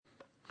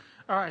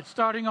All right,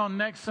 starting on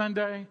next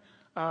Sunday,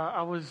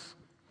 I was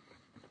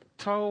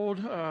told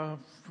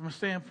from a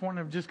standpoint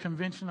of just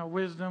conventional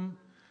wisdom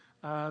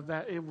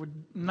that it would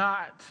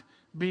not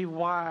be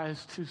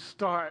wise to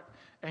start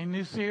a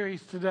new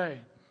series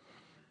today.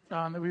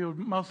 That we would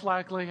most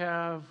likely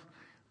have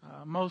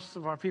most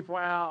of our people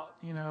out,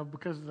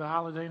 because of the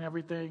holiday and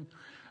everything.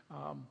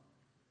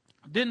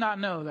 Did not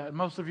know that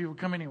most of you would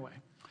come anyway.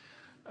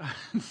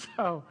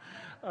 So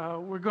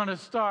we're going to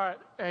start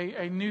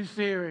a new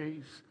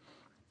series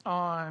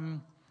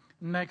on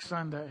next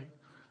Sunday.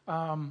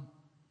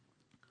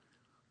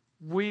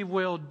 We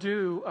will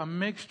do a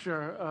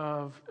mixture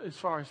of, as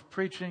far as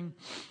preaching,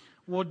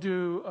 we'll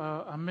do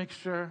a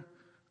mixture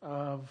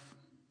of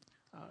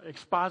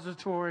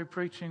expository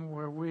preaching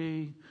where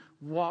we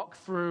walk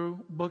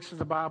through books of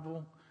the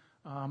Bible.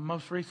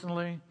 Most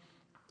recently,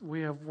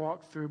 we have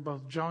walked through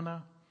both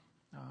Jonah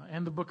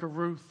and the book of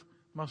Ruth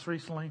most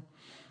recently.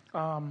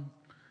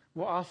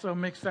 We'll also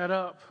mix that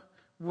up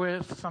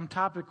with some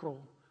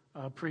topical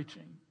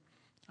preaching,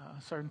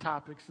 certain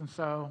topics. And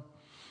so,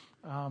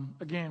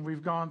 again,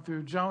 we've gone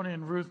through Jonah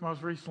and Ruth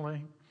most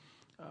recently.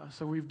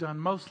 So we've done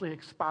mostly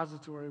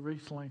expository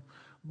recently.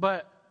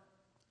 But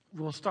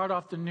we'll start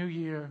off the new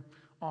year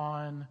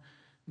on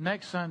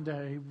next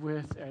Sunday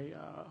with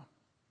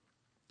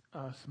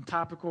some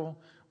topical.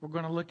 We're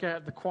going to look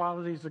at the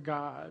qualities of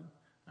God,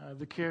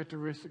 the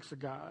characteristics of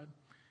God,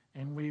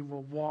 and we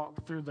will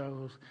walk through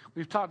those.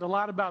 We've talked a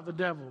lot about the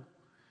devil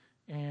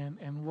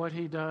and what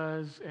he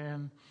does,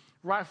 and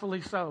rightfully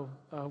so.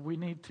 We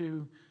need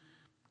to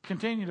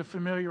continue to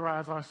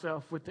familiarize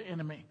ourselves with the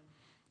enemy.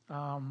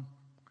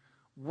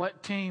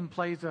 What team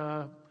plays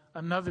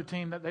another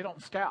team that they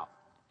don't scout?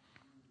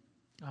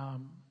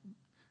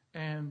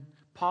 And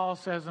Paul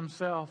says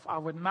himself, I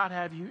would not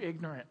have you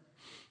ignorant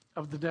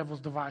of the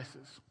devil's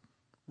devices.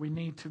 We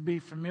need to be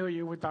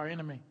familiar with our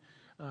enemy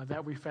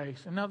that we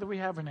face and know that we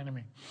have an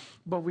enemy.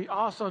 But we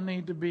also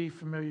need to be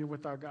familiar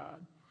with our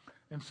God.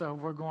 And so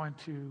we're going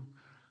to,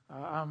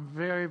 I'm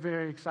very,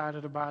 very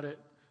excited about it.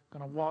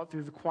 Going to walk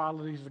through the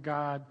qualities of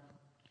God.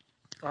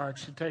 It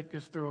should take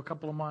us through a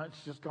couple of months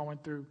just going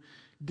through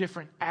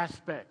different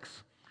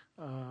aspects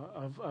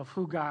of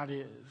who God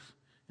is.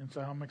 And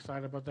so I'm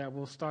excited about that.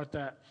 We'll start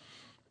that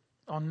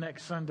on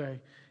next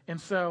Sunday.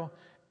 And so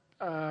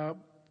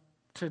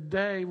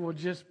today will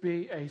just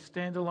be a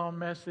standalone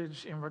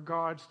message in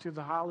regards to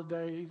the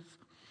holidays.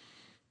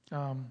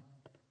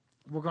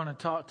 We're going to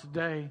talk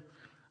today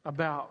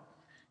about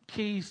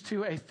keys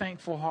to a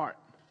thankful heart.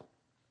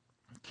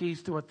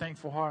 Keys to a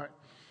thankful heart.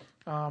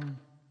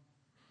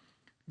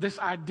 This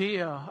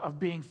idea of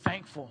being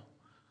thankful,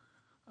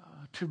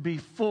 to be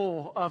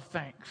full of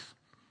thanks.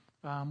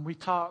 We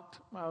talked,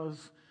 it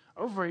was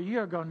over a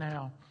year ago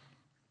now,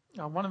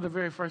 one of the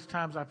very first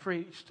times I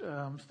preached,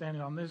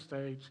 standing on this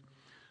stage,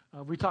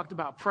 we talked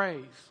about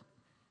praise,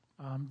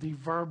 the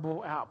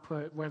verbal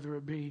output, whether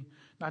it be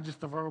not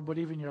just the verbal, but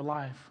even your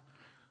life,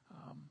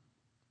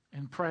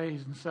 and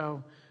praise. And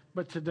so,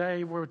 but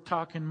today we're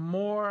talking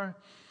more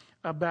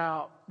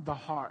about the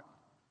heart.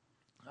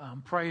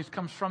 Praise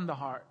comes from the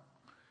heart.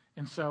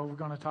 And so we're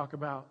going to talk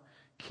about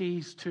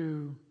keys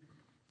to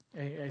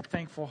a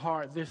thankful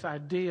heart. This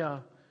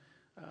idea,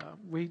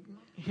 we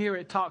hear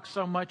it talk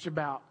so much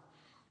about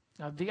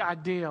the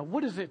idea,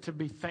 what is it to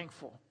be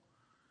thankful,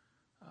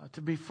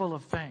 to be full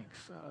of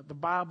thanks? The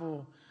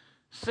Bible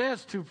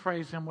says to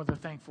praise him with a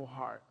thankful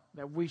heart,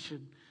 that we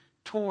should,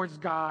 towards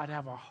God,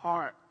 have a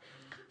heart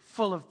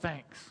full of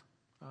thanks.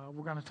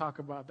 We're going to talk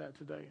about that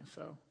today. And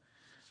so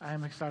I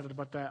am excited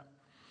about that.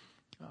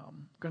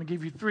 I'm going to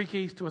give you 3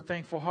 keys to a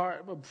thankful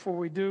heart. But before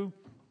we do,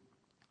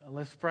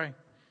 let's pray.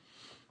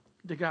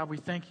 Dear God, we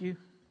thank you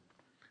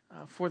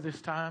for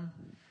this time.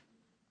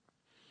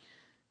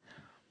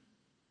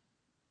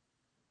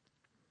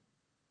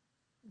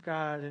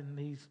 God, in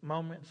these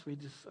moments, we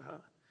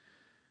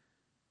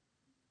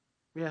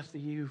ask that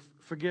you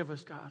forgive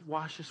us, God.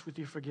 Wash us with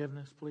your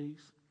forgiveness,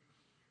 please.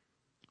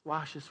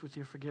 Wash us with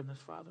your forgiveness,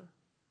 Father.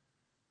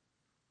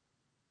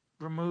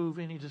 Remove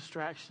any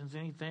distractions,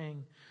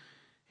 anything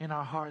in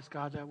our hearts,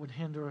 God, that would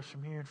hinder us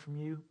from hearing from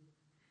you.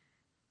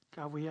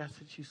 God, we ask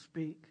that you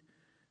speak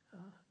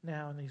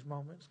now in these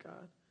moments,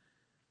 God.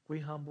 We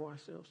humble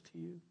ourselves to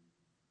you.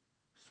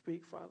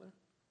 Speak, Father.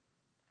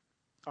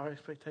 Our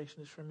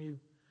expectation is from you.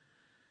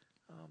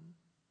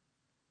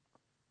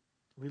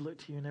 We look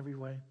to you in every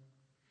way.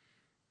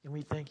 And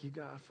we thank you,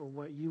 God, for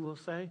what you will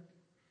say.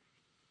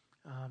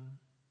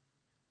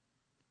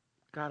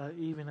 God,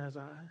 even as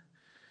I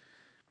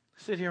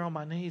sit here on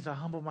my knees, I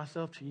humble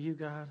myself to you,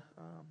 God.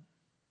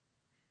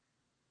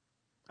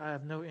 I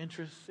have no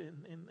interest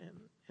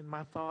in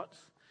my thoughts.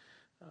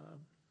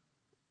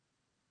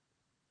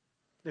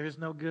 There is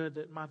no good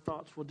that my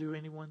thoughts will do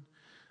anyone.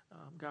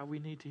 God, we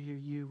need to hear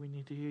you. We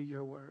need to hear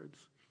your words.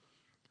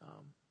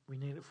 We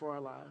need it for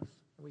our lives.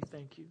 And we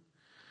thank you.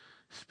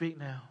 Speak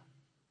now.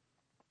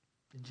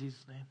 In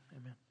Jesus' name,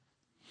 amen.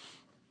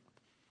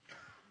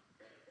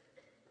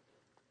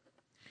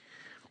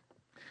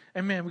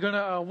 Amen. We're going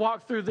to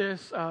walk through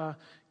this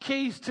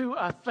keys to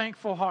a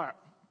thankful heart.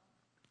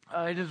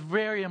 it is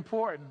very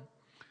important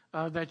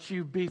that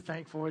you be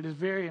thankful. It is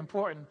very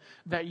important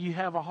that you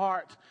have a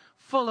heart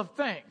full of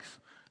thanks.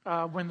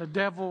 When the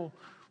devil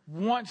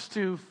wants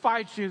to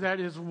fight you, that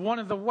is one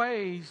of the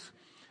ways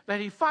that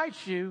he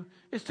fights you,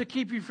 is to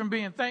keep you from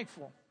being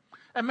thankful.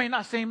 It may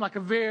not seem like a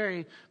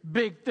very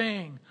big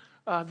thing,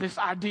 this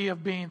idea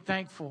of being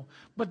thankful.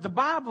 But the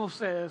Bible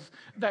says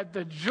that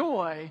the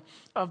joy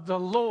of the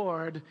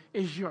Lord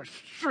is your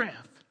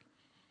strength.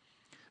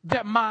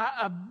 That my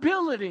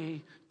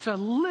ability to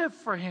live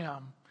for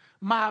him,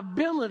 my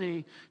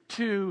ability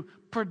to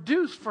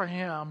produce for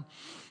him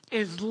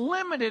is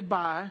limited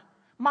by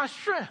my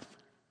strength.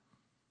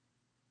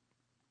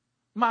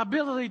 My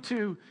ability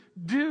to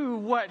do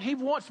what he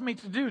wants me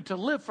to do, to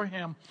live for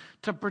him,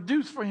 to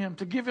produce for him,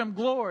 to give him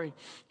glory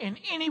in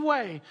any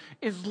way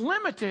is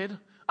limited.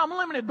 I'm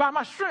limited by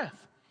my strength.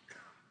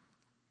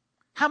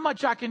 How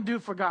much I can do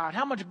for God,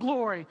 how much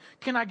glory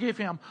can I give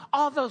him?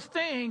 All those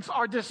things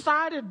are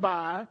decided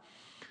by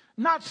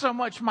not so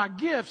much my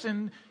gifts,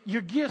 and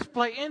your gifts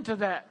play into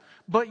that,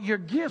 but your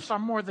gifts are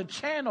more the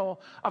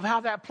channel of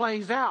how that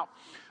plays out.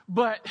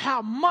 But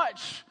how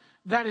much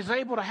that is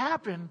able to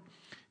happen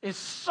is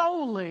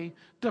solely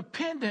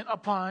dependent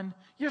upon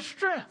your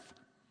strength.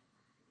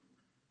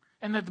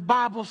 And that the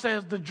Bible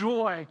says the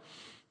joy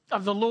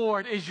of the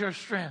Lord is your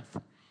strength.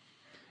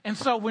 And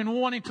so when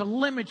wanting to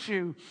limit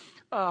you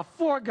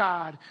for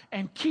God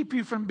and keep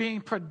you from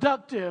being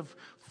productive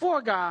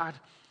for God,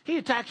 he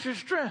attacks your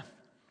strength.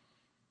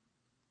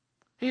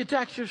 He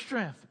attacks your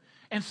strength.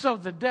 And so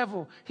the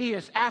devil, he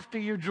is after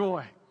your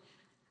joy.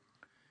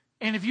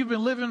 And if you've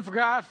been living for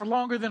God for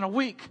longer than a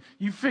week,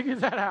 you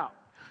figured that out.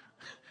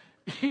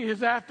 He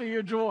is after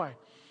your joy.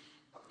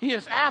 He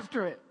is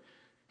after it.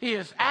 He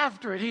is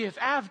after it. He is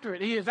after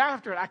it. He is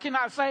after it. I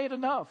cannot say it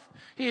enough.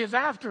 He is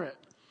after it.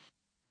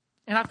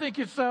 And I think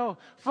it's so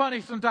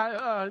funny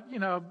sometimes,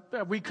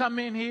 we come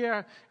in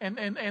here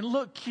and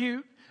look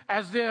cute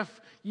as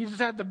if you just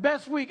had the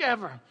best week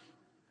ever.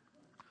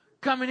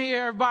 Coming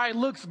here, everybody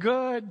looks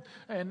good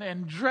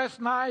and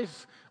dressed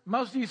nice.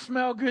 Most of you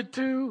smell good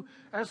too.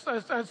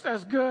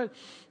 That's good.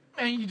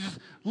 And you just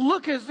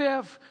look as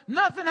if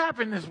nothing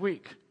happened this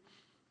week.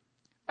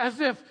 As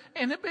if,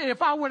 and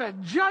if I were to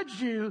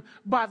judge you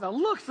by the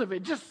looks of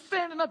it, just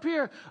standing up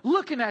here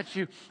looking at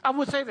you, I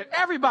would say that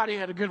everybody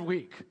had a good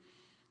week.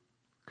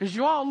 Because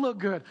you all look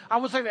good. I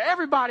would say that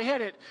everybody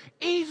had it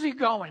easy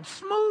going,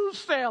 smooth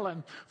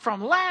sailing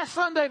from last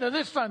Sunday to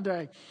this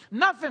Sunday.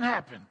 Nothing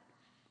happened.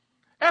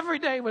 Every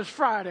day was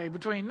Friday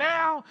between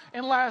now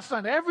and last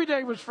Sunday. Every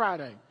day was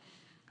Friday.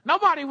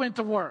 Nobody went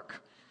to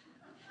work.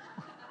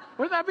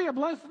 Wouldn't that be a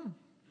blessing?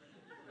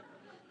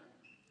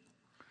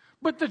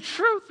 But the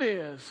truth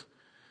is,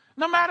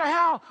 no matter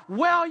how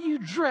well you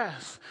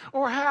dress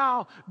or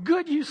how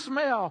good you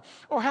smell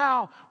or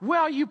how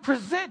well you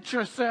present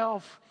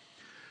yourself,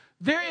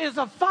 there is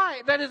a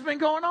fight that has been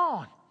going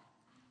on.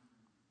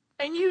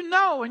 And you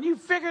know and you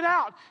figured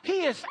out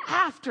he is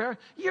after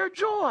your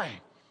joy.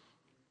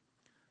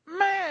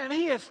 Man,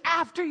 he is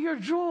after your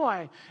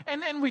joy.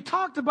 And we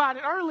talked about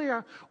it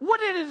earlier.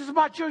 What it is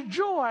about your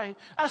joy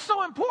that's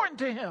so important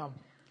to him?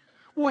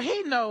 Well,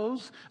 he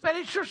knows that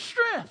it's your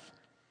strength.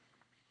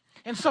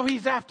 And so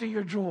he's after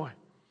your joy.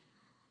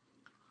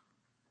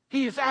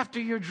 He is after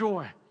your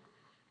joy.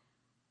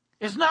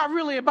 It's not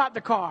really about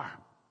the car.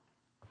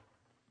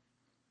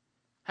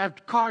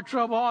 Have car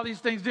trouble, all these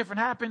things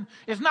different happen.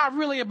 It's not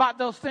really about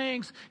those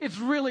things. It's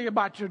really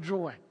about your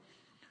joy.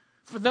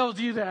 For those of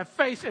you that have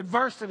faced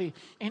adversity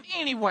in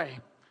any way,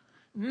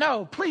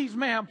 no, please,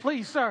 ma'am,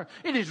 please, sir,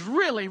 it is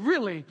really,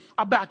 really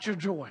about your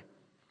joy.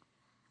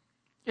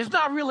 It's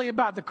not really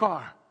about the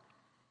car.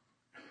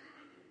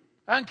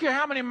 I don't care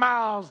how many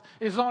miles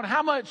is on,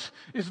 how much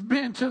it's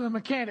been to the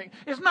mechanic.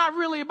 It's not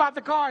really about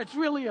the car. It's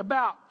really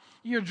about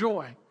your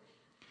joy.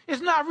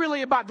 It's not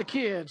really about the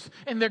kids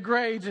and their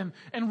grades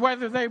and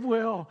whether they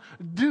will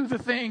do the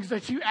things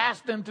that you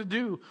ask them to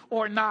do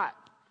or not.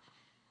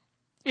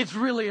 It's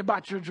really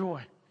about your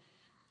joy.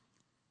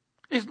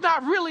 It's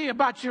not really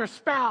about your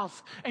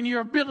spouse and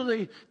your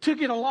ability to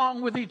get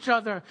along with each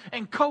other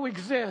and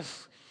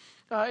coexist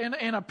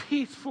in a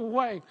peaceful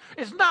way.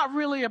 It's not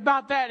really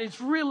about that. It's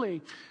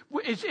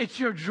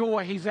your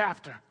joy he's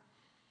after.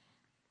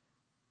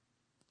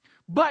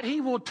 But he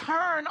will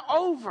turn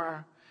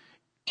over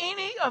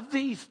any of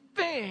these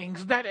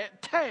things that it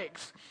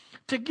takes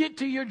to get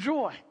to your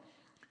joy.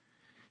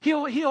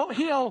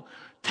 He'll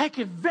take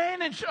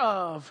advantage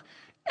of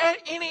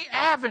any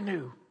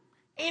avenue,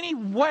 any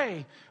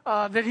way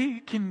that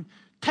he can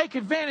take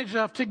advantage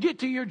of to get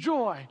to your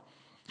joy.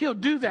 He'll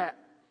do that.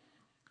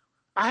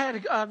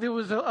 There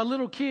was a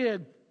little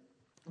kid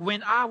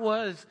when I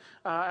was,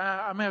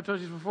 I may have told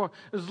you this before,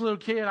 there was a little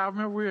kid, I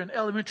remember we were in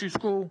elementary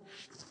school,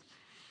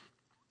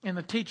 and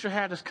the teacher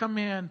had us come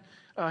in.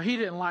 He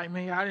didn't like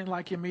me, I didn't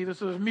like him either,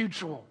 so it was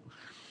mutual.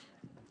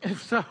 And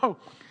so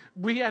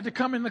we had to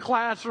come in the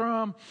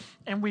classroom,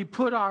 and we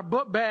put our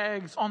book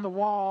bags on the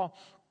wall,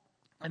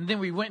 and then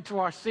we went to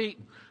our seat.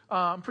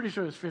 I'm pretty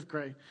sure it was fifth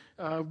grade.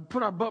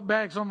 Put our book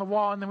bags on the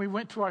wall, and then we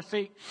went to our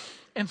seat.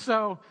 And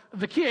so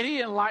the kid, he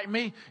didn't like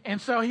me,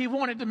 and so he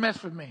wanted to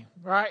mess with me,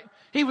 right?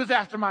 He was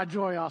after my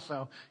joy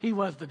also. He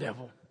was the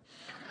devil.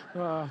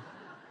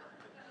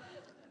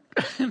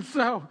 And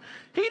so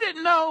he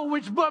didn't know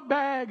which book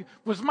bag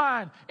was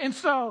mine. And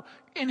so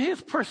in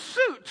his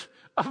pursuit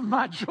of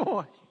my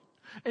joy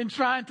and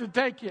trying to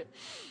take it,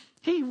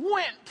 he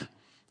went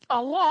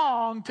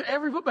along to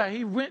every book bag.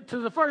 He went to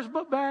the first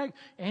book bag,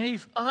 and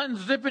he's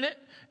unzipping it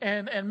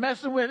and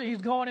messing with it.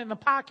 He's going in the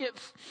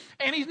pockets,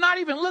 and he's not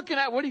even looking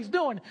at what he's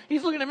doing.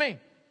 He's looking at me.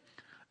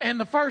 And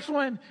the first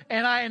one,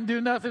 and I didn't do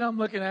nothing. I'm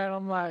looking at it.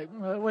 I'm like,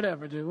 well,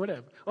 whatever, dude,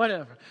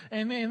 whatever.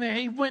 And then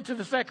he went to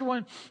the second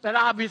one. That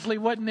obviously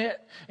wasn't it.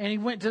 And he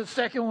went to the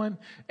second one,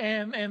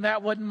 and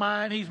that wasn't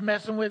mine. He's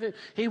messing with it.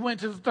 He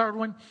went to the third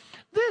one.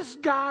 This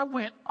guy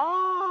went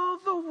all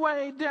the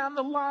way down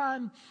the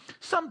line,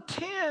 some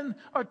 10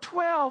 or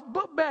 12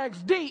 book bags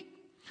deep,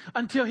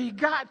 until he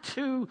got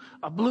to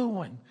a blue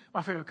one.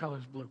 My favorite color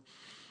is blue.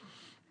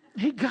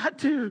 He got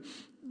to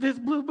this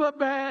blue book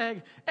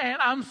bag, and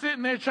I'm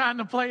sitting there trying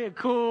to play it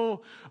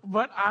cool,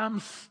 but I'm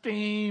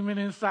steaming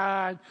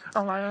inside.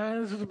 I'm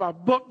like, this is my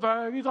book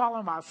bag. He's all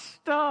in my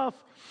stuff.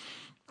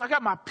 I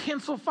got my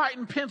pencil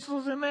fighting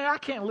pencils in there. I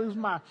can't lose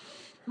my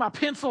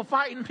pencil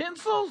fighting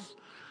pencils.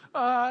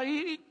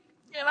 And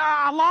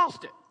I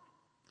lost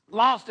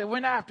it.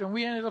 Went after him.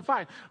 We ended up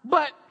fighting.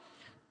 But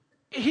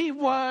it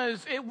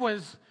was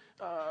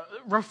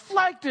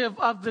reflective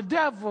of the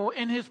devil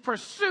in his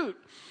pursuit.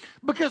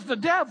 Because the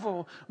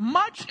devil,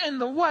 much in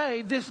the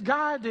way this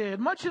guy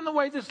did, much in the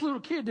way this little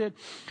kid did,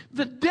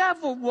 the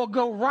devil will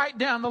go right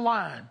down the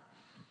line.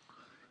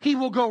 He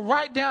will go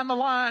right down the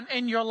line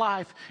in your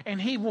life,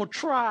 and he will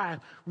try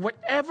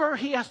whatever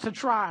he has to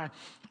try.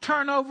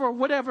 Turn over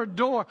whatever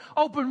door,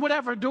 open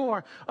whatever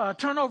door,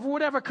 turn over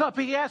whatever cup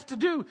he has to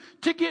do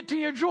to get to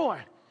your joy.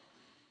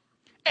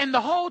 And the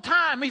whole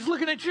time he's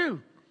looking at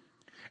you.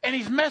 And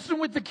he's messing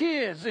with the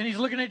kids, and he's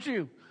looking at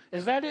you.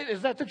 Is that it?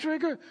 Is that the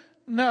trigger?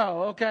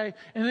 No, okay.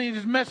 And then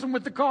he's messing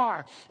with the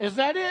car. Is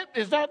that it?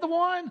 Is that the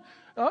one?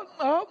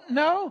 Oh,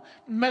 no.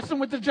 Messing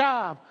with the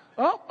job.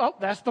 Oh,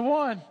 that's the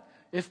one.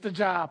 It's the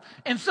job.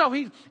 And so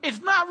it's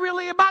not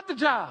really about the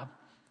job.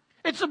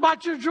 It's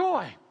about your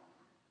joy.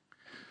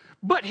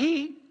 But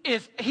he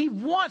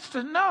wants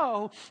to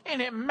know,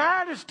 and it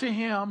matters to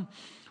him,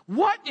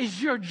 what is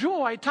your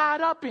joy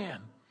tied up in?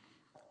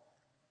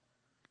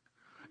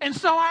 And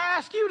so I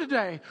ask you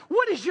today,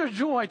 what is your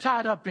joy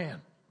tied up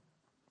in?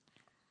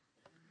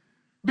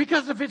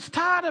 Because if it's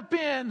tied up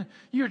in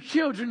your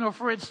children, or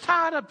if it's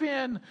tied up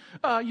in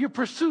your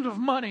pursuit of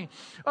money,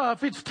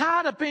 if it's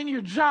tied up in your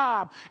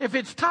job, if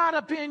it's tied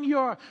up in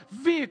your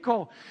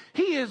vehicle,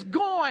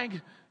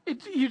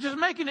 you're just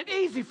making it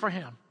easy for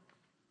him.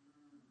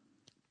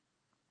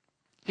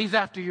 He's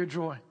after your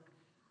joy.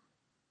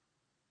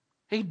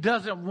 He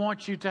doesn't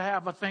want you to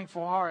have a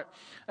thankful heart.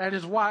 That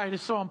is why it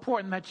is so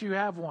important that you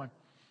have one.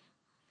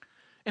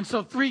 And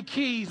so 3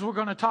 keys we're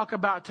going to talk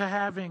about to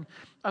having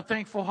a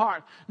thankful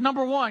heart.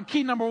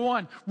 Key number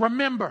one,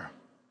 remember.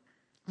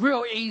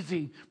 Real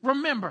easy.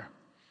 Remember.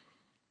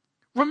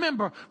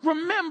 Remember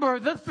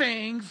the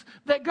things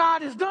that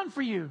God has done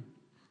for you.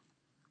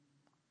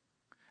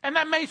 And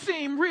that may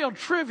seem real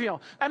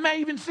trivial. That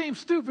may even seem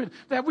stupid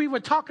that we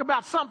would talk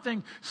about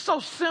something so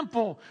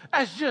simple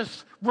as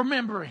just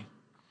remembering.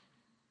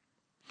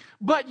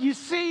 But you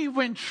see,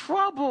 when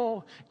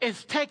trouble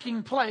is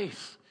taking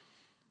place,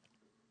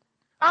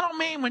 I don't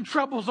mean when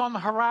trouble's on the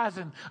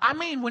horizon. I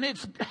mean when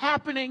it's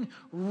happening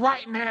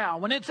right now,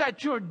 when it's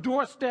at your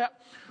doorstep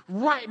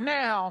right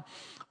now,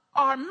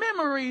 our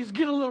memories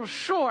get a little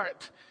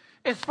short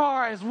as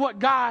far as what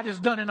God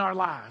has done in our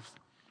lives.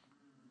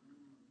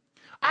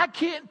 I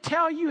can't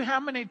tell you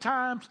how many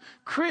times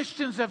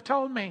Christians have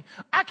told me.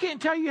 I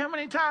can't tell you how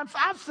many times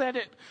I've said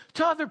it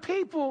to other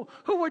people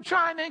who were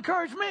trying to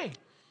encourage me.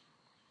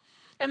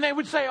 And they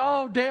would say,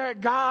 oh, Derek,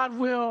 God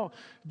will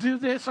do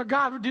this or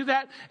God will do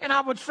that. And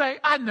I would say,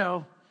 I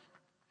know,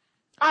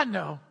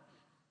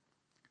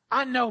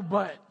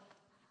 but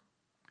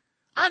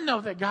I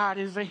know that God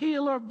is a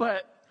healer,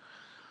 but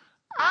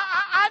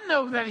I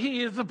know that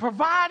he is a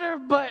provider,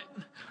 but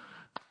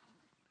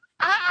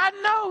I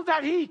know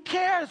that he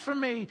cares for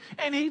me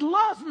and he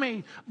loves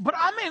me, but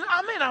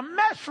I'm in a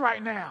mess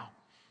right now.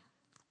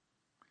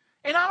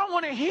 And I don't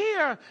want to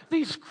hear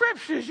these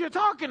scriptures you're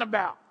talking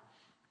about.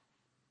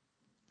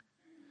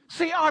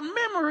 See, our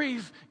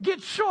memories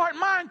get short,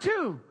 mine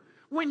too,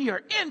 when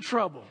you're in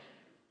trouble.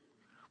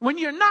 When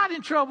you're not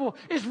in trouble,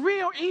 it's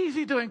real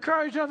easy to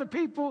encourage other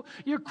people.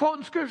 You're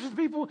quoting scriptures to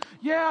people.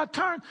 Yeah,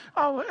 turn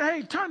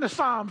to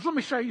Psalms. Let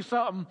me show you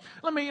something.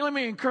 Let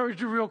me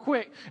encourage you real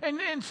quick.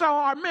 And so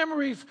our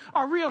memories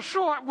are real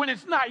short when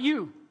it's not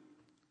you.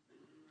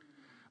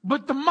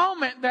 But the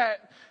moment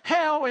that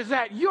hell is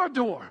at your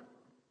door,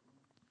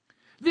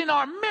 then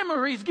our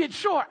memories get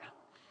short.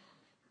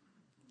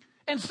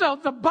 And so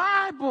the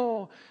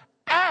Bible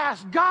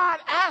God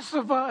asks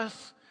of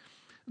us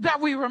that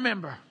we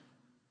remember.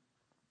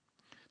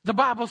 The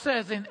Bible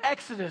says in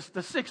Exodus, the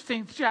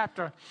 16th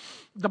chapter,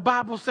 the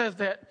Bible says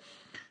that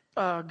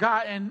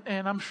God,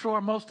 and I'm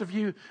sure most of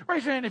you,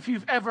 raise your hand if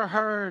you've ever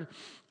heard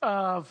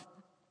of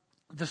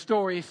the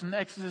stories in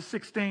Exodus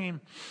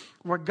 16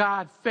 where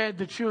God fed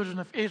the children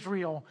of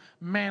Israel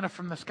manna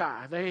from the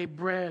sky. They ate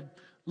bread,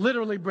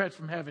 literally bread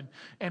from heaven,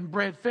 and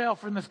bread fell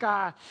from the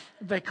sky.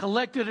 They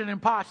collected it in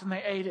pots and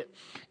they ate it.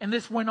 And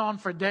this went on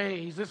for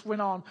days. This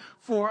went on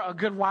for a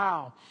good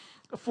while.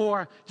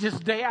 For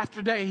just day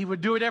after day, he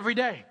would do it every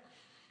day.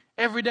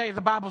 Every day,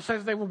 the Bible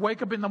says they would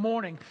wake up in the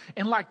morning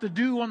and like the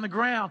dew on the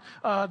ground,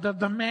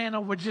 the manna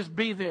would just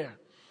be there.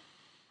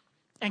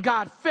 And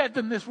God fed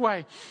them this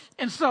way.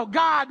 And so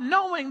God,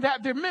 knowing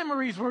that their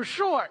memories were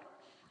short,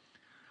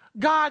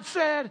 God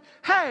said,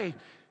 hey,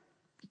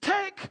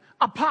 take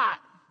a pot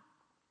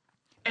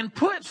and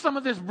put some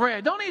of this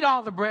bread. Don't eat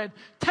all the bread.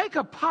 Take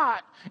a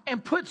pot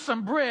and put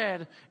some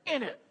bread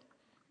in it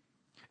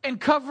and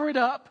cover it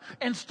up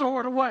and store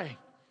it away.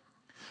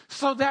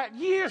 So that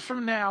years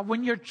from now,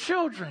 when your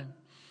children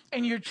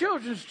and your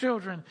children's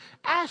children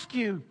ask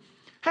you,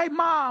 hey,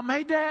 mom,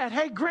 hey, dad,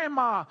 hey,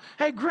 grandma,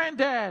 hey,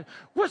 granddad,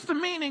 what's the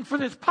meaning for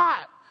this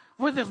pot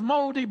with this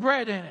moldy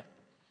bread in it?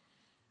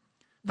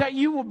 That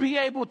you will be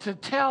able to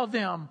tell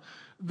them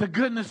the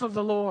goodness of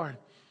the Lord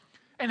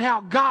and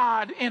how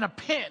God in a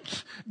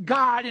pinch,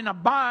 God in a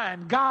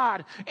bind,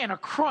 God in a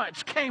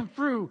crunch came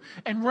through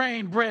and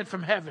rained bread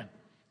from heaven.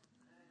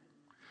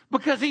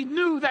 Because he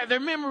knew that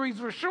their memories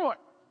were short.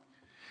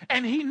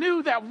 And he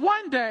knew that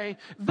one day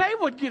they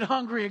would get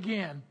hungry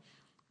again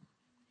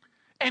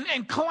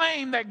and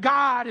claim that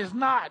God is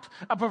not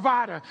a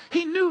provider.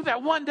 He knew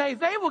that one day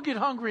they will get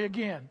hungry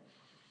again.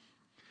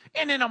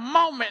 And in a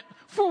moment,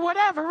 for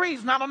whatever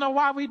reason, I don't know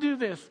why we do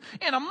this,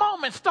 in a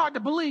moment start to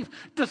believe,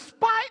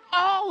 despite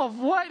all of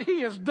what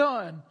he has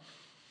done,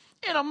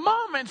 in a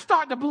moment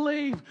start to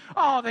believe,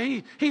 oh,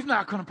 that he's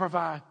not going to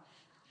provide.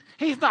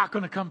 He's not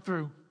going to come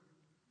through.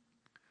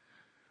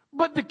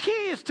 But the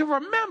key is to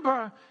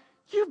remember,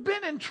 you've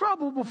been in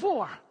trouble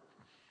before.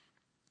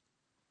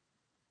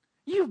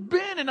 You've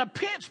been in a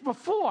pinch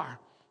before.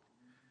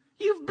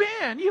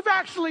 You've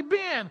actually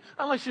been,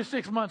 unless you're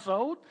 6 months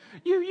old,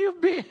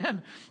 you've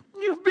been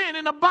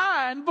in a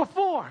bind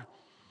before.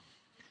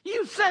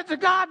 You said to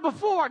God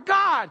before,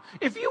 God,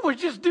 if you would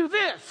just do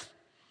this,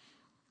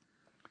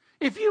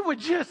 if you would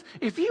just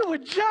get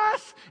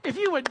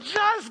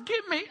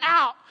me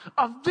out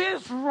of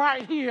this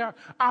right here,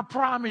 I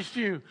promise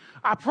you.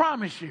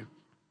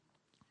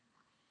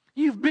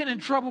 You've been in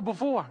trouble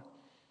before.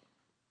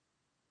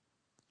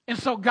 And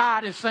so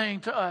God is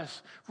saying to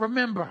us,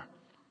 remember.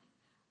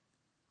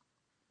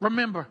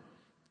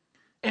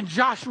 In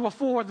Joshua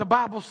 4, the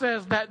Bible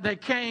says that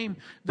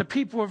the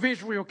people of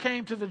Israel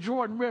came to the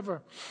Jordan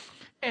River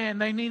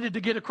and they needed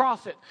to get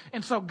across it.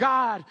 And so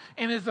God,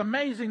 in his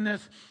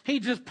amazingness, he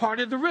just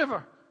parted the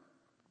river.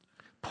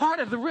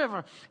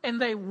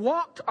 And they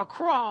walked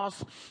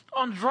across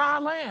on dry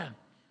land.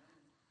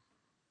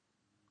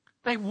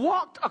 They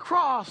walked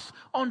across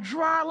on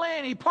dry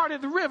land. He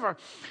parted the river.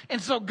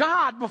 And so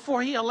God,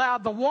 before he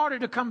allowed the water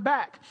to come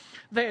back,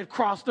 they had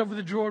crossed over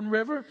the Jordan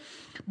River.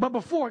 But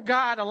before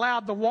God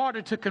allowed the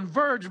water to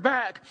converge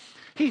back,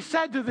 he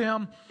said to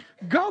them,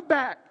 go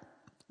back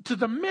to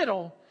the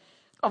middle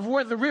of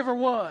where the river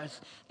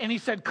was. And he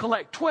said,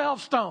 collect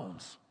 12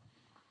 stones.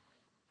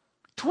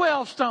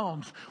 12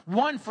 stones,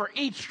 one for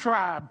each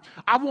tribe.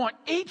 I want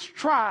each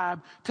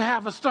tribe to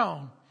have a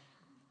stone.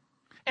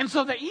 And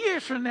so that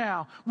years from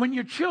now, when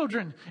your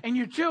children and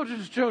your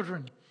children's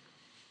children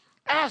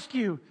ask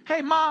you,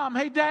 hey, mom,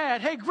 hey,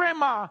 dad, hey,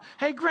 grandma,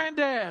 hey,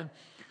 granddad,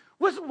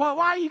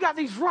 why you got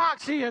these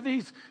rocks here,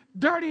 these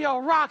dirty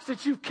old rocks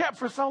that you've kept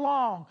for so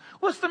long?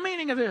 What's the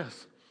meaning of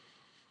this?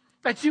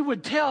 That you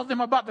would tell them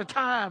about the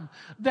time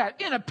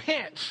that in a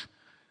pinch,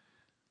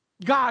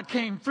 God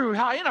came through.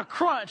 How in a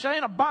crunch,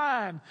 in a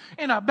bind,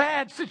 in a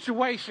bad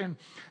situation,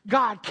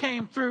 God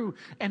came through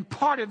and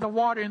parted the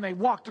water and they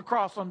walked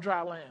across on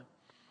dry land.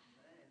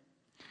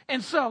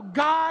 And so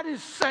God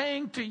is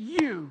saying to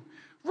you,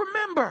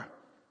 remember,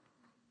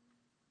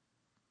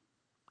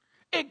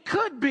 it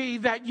could be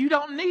that you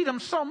don't need him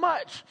so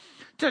much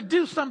to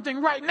do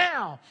something right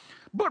now.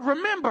 But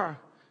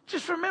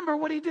just remember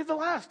what he did the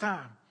last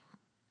time.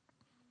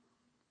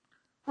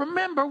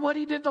 Remember what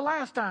he did the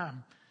last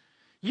time.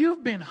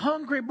 You've been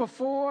hungry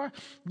before.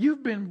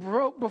 You've been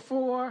broke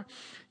before.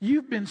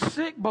 You've been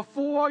sick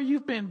before.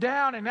 You've been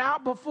down and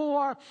out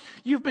before.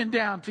 You've been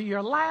down to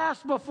your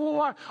last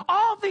before.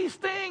 All these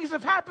things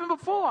have happened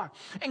before.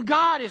 And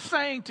God is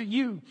saying to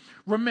you,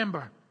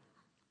 remember.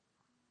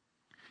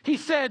 He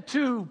said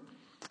to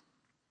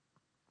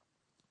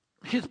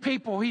his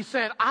people, he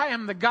said, I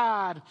am the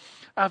God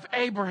of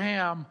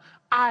Abraham,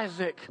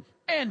 Isaac,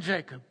 and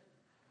Jacob.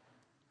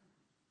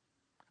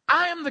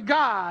 I am the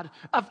God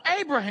of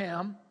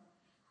Abraham,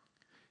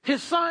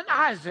 his son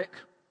Isaac,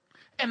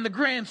 and the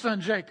grandson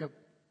Jacob.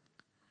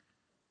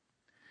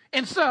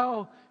 And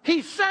so he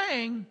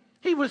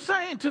was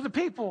saying to the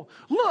people,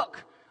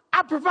 look,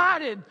 I'm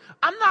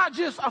not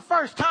just a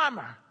first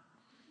timer.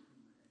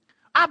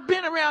 I've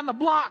been around the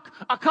block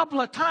a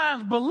couple of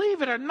times.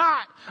 Believe it or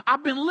not,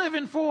 I've been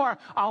living for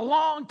a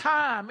long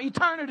time,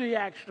 eternity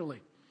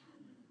actually.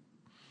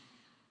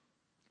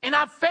 And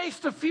I've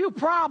faced a few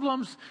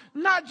problems,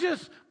 not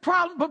just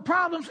problems, but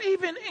problems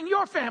even in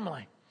your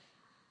family.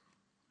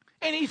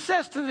 And he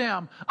says to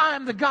them, I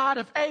am the God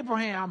of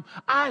Abraham,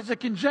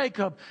 Isaac, and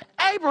Jacob.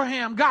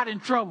 Abraham got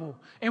in trouble.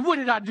 And what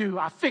did I do?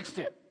 I fixed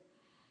it.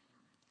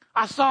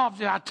 I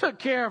solved it. I took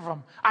care of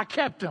him. I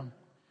kept him.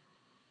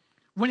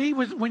 When he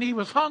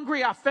was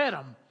hungry, I fed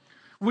him.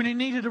 When he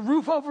needed a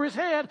roof over his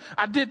head,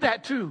 I did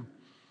that too.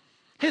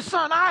 His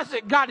son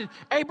Isaac got it.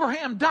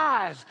 Abraham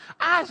dies.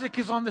 Isaac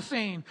is on the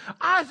scene.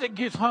 Isaac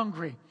gets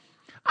hungry.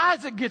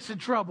 Isaac gets in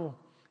trouble.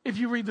 If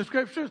you read the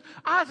scriptures,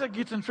 Isaac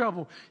gets in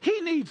trouble.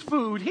 He needs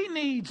food. He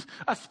needs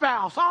a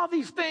spouse. All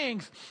these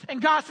things. And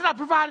God said, I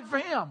provided for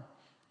him.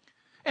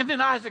 And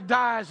then Isaac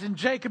dies and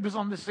Jacob is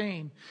on the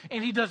scene.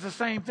 And he does the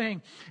same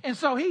thing. And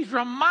so he's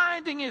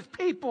reminding his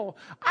people,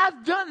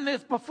 I've done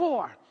this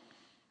before.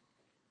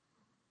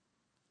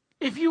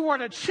 If you were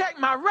to check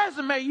my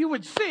resume, you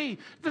would see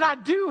that I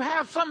do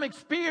have some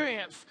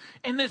experience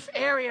in this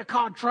area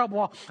called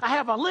trouble. I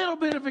have a little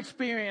bit of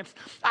experience.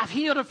 I've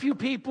healed a few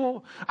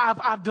people.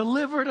 I've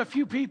delivered a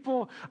few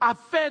people. I've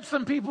fed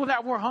some people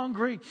that were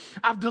hungry.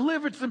 I've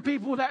delivered some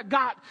people that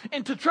got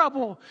into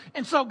trouble.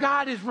 And so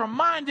God is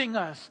reminding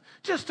us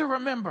just to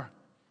remember.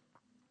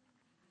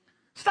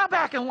 Stop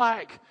acting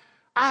like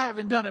I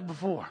haven't done it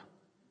before.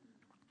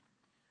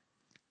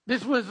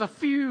 This was a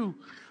few...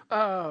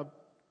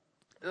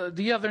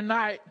 the other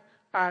night,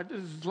 this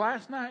is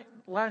last night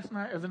or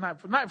the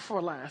night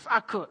before last, I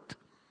cooked.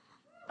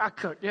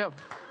 Yeah,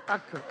 I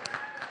cooked.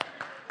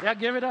 Yeah,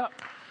 give it up,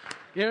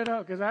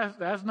 because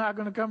that's not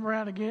going to come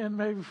around again.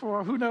 Maybe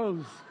who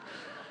knows?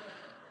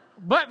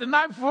 But the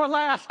night before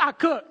last, I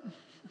cooked,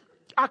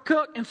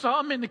 and so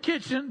I'm in the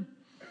kitchen.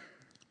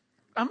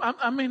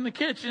 I'm in the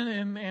kitchen,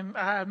 and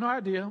I have no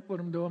idea what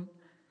I'm doing.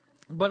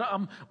 But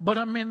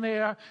I'm in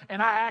there,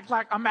 and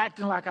I'm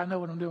acting like I know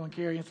what I'm doing,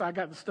 Carrie. And so I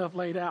got the stuff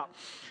laid out,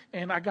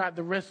 and I got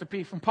the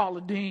recipe from Paula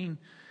Deen.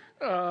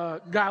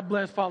 God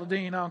bless Paula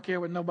Deen. I don't care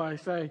what nobody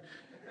say.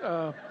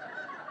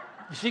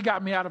 She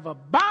got me out of a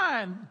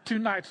bind 2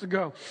 nights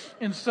ago,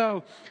 and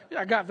so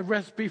I got the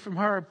recipe from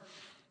her.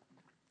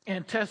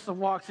 And Tessa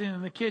walks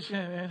in the kitchen,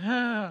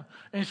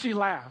 and she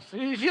laughs. She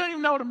don't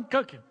even know what I'm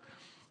cooking,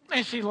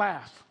 and she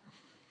laughs.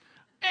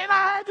 And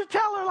I had to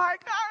tell her,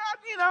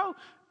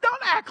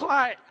 don't act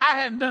like I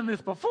hadn't done this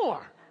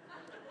before.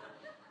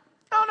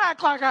 Don't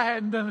act like I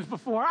hadn't done this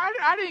before.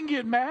 I didn't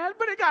get mad,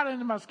 but it got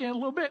into my skin a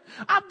little bit.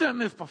 I've done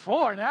this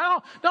before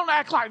now. Don't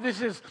act like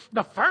this is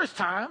the first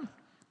time.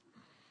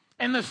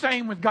 And the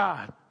same with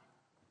God.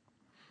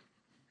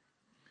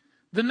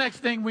 The next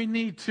thing we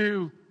need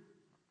to,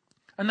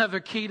 another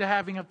key to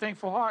having a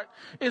thankful heart,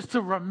 is to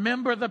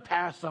remember the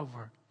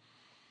Passover.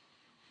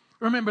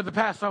 Remember the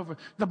Passover.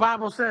 The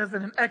Bible says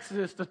that in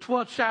Exodus, the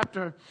 12th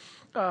chapter,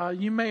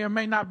 you may or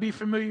may not be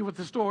familiar with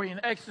the story.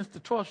 In Exodus, the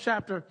 12th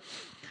chapter,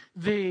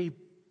 the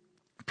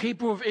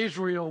people of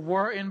Israel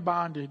were in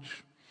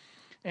bondage.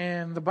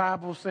 And the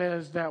Bible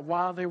says that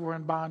while they were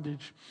in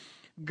bondage,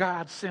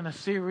 God sent a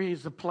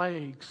series of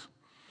plagues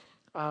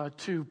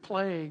to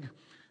plague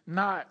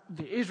not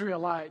the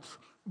Israelites,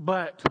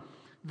 but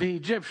the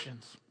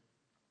Egyptians,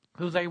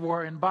 who they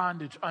were in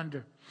bondage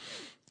under.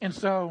 And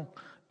so,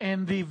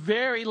 in the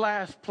very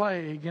last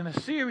plague, in a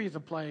series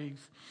of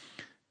plagues,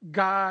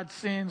 God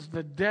sends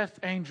the death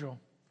angel,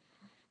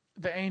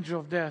 the angel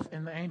of death,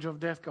 and the angel of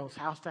death goes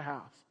house to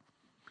house.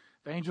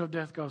 The angel of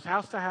death goes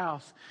house to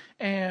house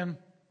and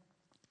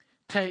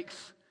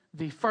takes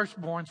the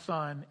firstborn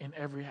son in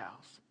every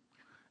house.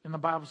 And the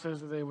Bible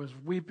says that there was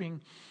weeping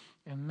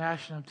and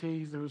gnashing of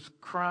teeth. There was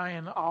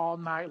crying all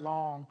night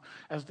long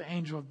as the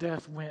angel of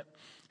death went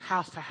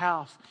house to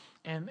house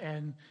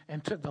and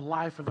took the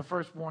life of the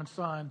firstborn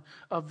son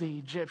of the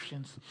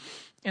Egyptians.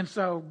 And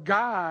so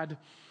God,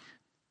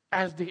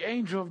 as the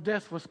angel of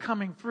death was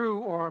coming through,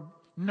 or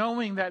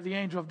knowing that the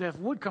angel of death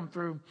would come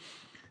through,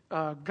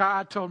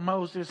 God told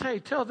Moses, hey,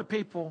 tell the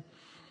people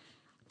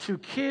to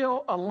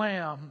kill a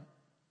lamb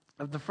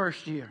of the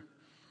first year.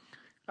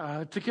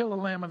 To kill a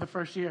lamb of the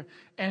first year,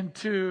 and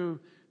to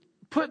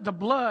put the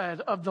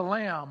blood of the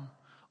lamb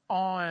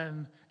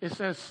on, it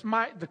says,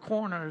 smite the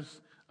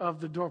corners of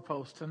the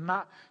doorpost, and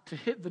not to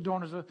hit the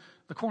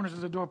corners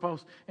of the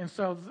doorpost. And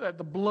so that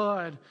the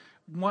blood,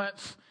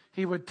 once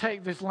he would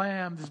take this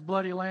lamb, this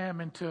bloody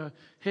lamb, and to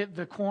hit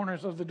the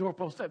corners of the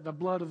doorpost, that the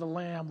blood of the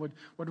lamb would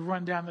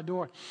run down the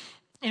door.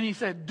 And he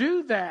said,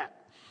 do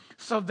that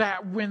so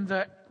that when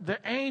the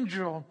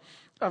angel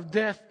of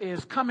death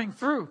is coming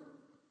through,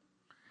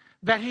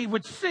 that he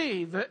would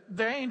see,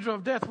 the angel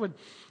of death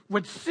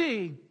would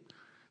see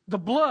the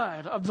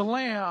blood of the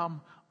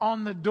lamb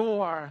on the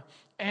door,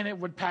 and it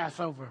would pass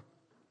over.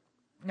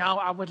 Now,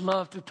 I would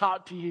love to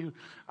talk to you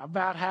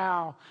about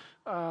how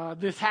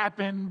this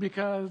happened,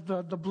 because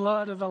the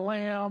blood of the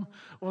lamb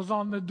was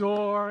on the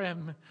door,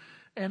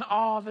 and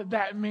all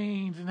that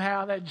means, and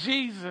how that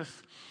Jesus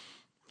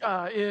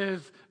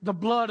is the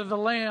blood of the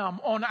Lamb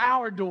on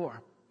our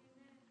door.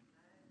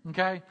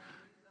 Okay?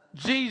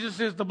 Jesus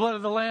is the blood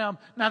of the Lamb.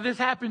 Now, this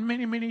happened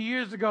many, many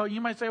years ago.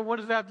 You might say, what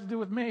does that have to do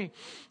with me?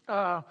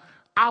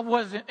 I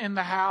wasn't in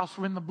the house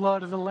when the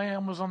blood of the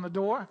Lamb was on the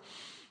door.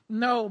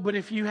 No, but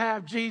if you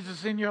have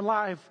Jesus in your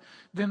life,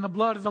 then the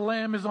blood of the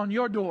Lamb is on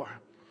your door.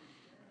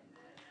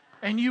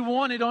 And you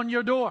want it on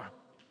your door.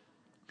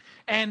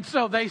 And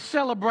so they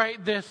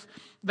celebrate this.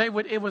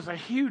 It was a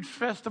huge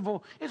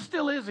festival. It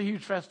still is a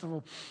huge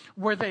festival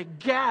where they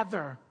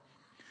gather.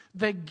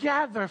 They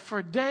gather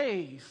for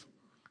days.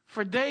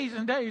 For days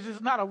and days.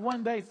 It's not a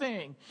one-day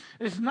thing.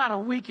 It's not a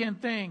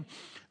weekend thing.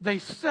 They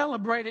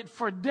celebrate it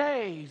for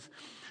days.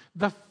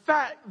 The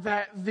fact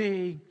that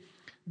the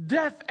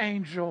death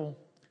angel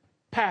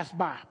passed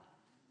by,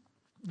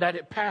 that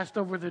it passed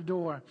over the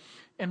door,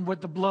 and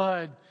what the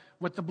blood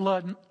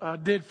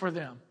did for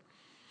them.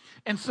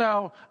 And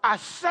so I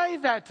say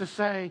that to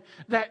say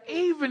that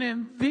even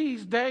in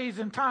these days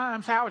and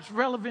times, how it's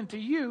relevant to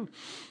you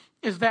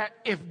is that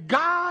if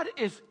God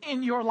is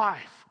in your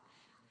life,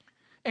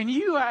 and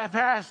you have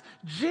asked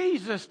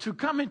Jesus to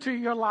come into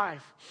your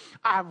life,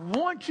 I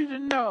want you to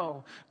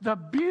know the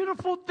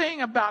beautiful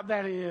thing about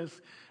that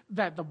is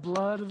that the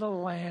blood of the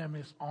Lamb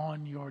is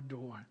on your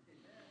door.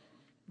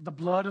 The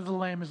blood of the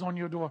Lamb is on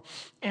your door.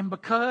 And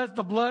because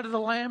the blood of the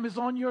Lamb is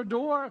on your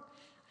door,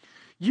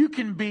 you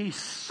can be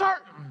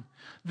certain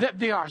that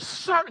there are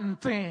certain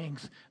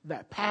things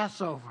that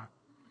pass over.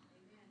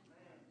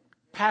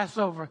 Pass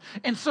over.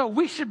 And so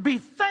we should be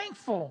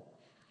thankful.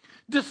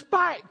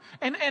 Despite,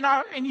 and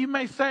you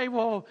may say,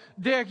 well,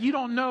 Derek, you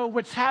don't know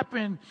what's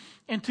happened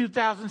in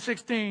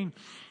 2016.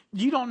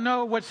 You don't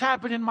know what's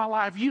happened in my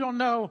life. You don't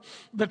know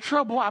the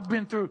trouble I've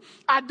been through.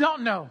 I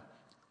don't know.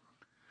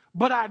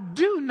 But I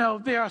do know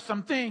there are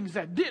some things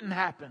that didn't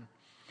happen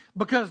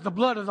because the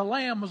blood of the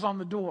Lamb was on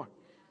the door.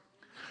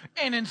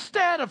 And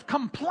instead of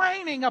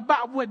complaining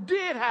about what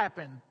did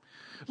happen,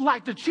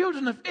 like the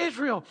children of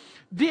Israel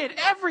did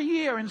every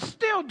year and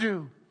still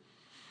do,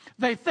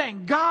 they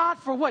thank God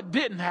for what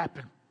didn't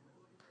happen.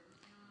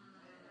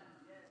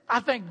 I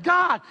thank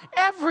God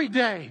every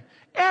day,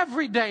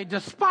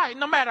 despite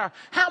no matter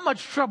how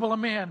much trouble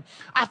I'm in,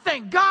 I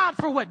thank God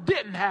for what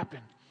didn't happen.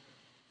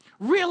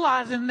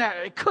 Realizing that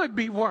it could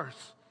be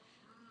worse.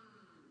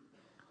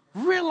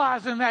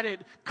 Realizing that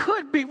it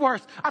could be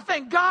worse. I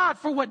thank God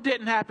for what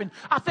didn't happen.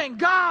 I thank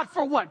God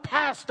for what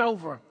passed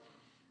over.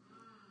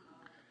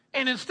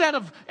 And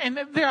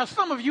there are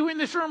some of you in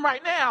this room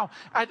right now,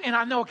 and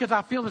I know because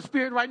I feel the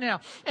Spirit right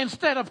now,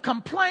 instead of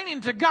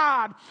complaining to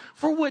God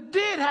for what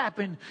did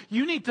happen,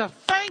 you need to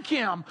thank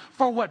Him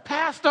for what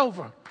passed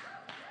over.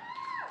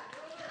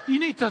 You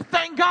need to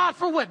thank God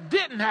for what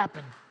didn't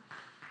happen.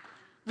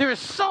 There is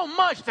so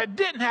much that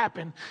didn't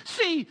happen.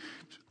 See,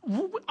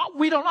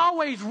 we don't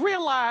always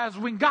realize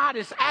when God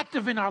is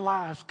active in our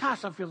lives.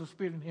 Gosh, I feel the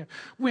Spirit in here.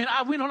 We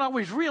don't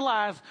always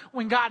realize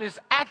when God is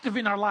active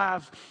in our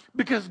lives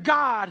because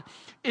God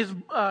is,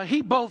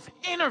 He both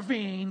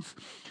intervenes,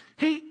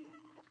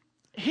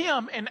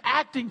 Him in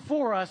acting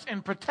for us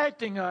and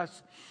protecting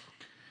us,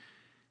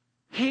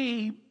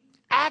 He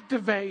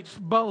activates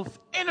both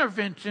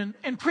intervention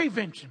and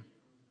prevention.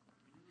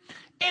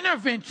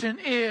 Intervention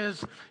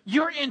is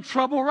you're in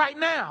trouble right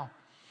now.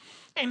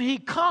 And He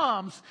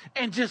comes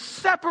and just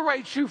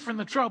separates you from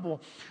the trouble.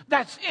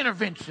 That's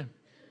intervention.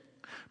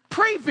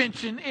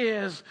 Prevention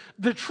is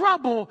the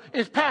trouble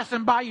is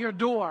passing by your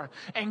door.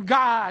 And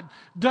God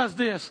does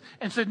this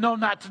and said, no,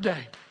 not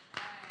today.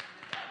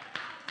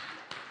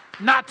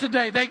 Not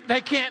today.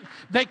 They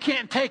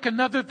can't take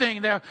another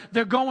thing.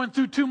 They're going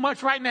through too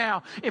much right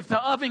now. If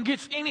the oven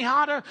gets any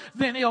hotter,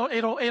 then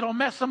it'll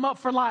mess them up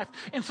for life.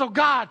 And so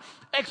God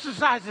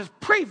exercises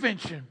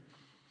prevention.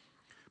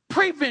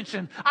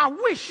 Prevention. I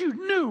wish you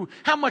knew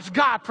how much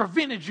God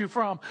prevented you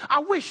from. I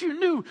wish you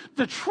knew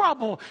the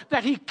trouble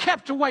that He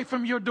kept away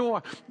from your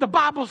door. The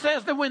Bible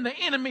says that when the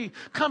enemy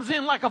comes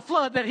in like a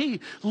flood, that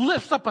He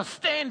lifts up a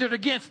standard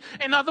against.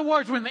 In other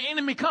words, when the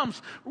enemy comes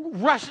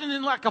rushing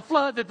in like a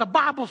flood, that the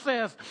Bible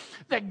says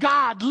that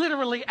God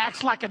literally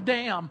acts like a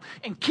dam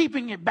and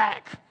keeping it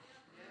back.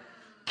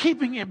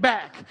 Keeping it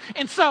back.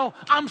 And so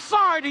I'm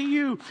sorry to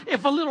you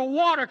if a little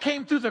water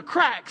came through the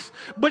cracks,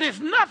 but it's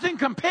nothing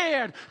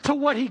compared to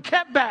what He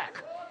kept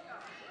back.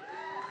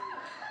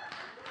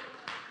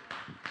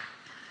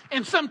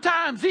 And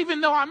sometimes, even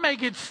though I may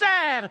get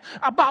sad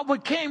about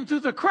what came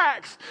through the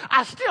cracks,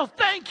 I still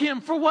thank Him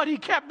for what He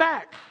kept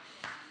back.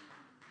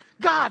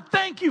 God,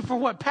 thank you for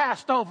what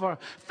passed over.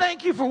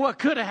 Thank you for what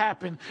could have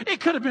happened.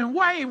 It could have been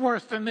way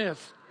worse than this.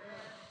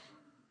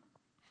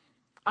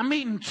 I'm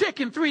eating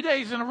chicken 3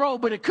 days in a row,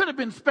 but it could have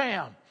been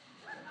Spam.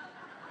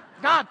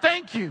 God,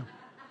 thank you.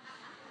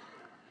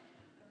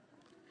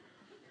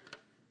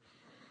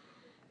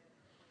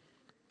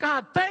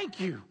 God, thank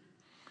you.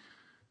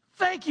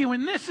 Thank you.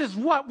 And this is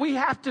what we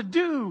have to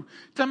do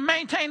to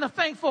maintain a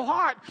thankful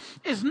heart,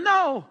 is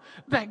know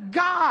that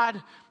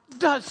God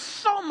does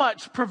so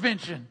much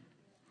prevention.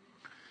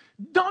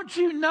 Don't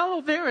you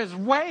know there is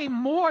way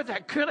more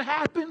that could have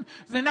happened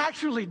than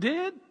actually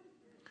did?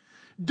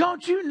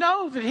 Don't you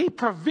know that he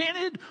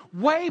prevented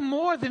way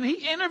more than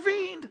he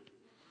intervened?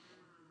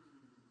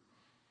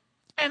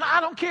 And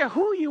I don't care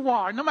who you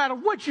are, no matter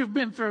what you've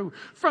been through,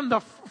 from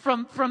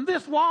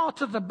this wall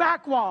to the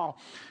back wall,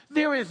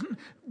 there is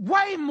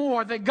way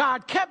more that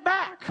God kept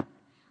back.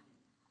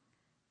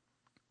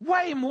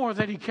 Way more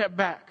that he kept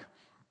back.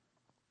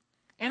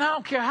 And I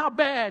don't care how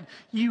bad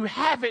you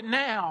have it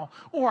now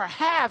or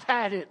have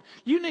had it,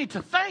 you need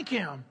to thank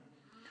him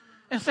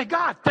and say,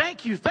 God,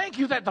 thank you. Thank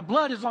you that the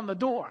blood is on the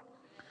door.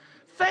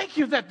 Thank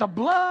you that the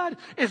blood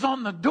is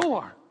on the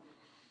door.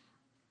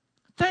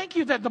 Thank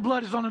you that the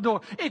blood is on the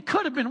door. It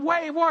could have been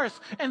way worse.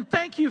 And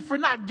thank you for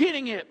not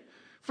getting it,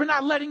 for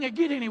not letting it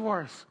get any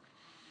worse.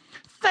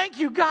 Thank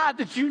you, God,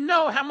 that you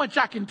know how much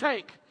I can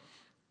take.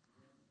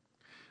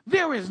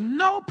 There is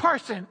no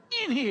person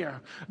in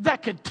here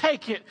that could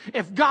take it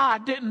if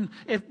God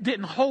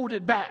didn't hold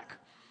it back.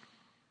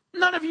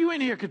 None of you in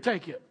here could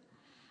take it.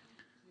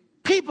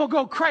 People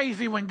go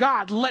crazy when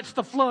God lets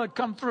the flood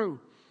come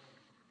through.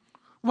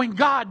 When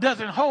God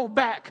doesn't hold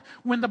back,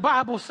 when the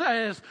Bible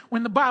says,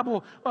 when the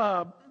Bible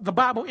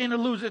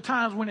interludes at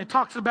times when it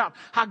talks about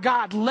how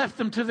God left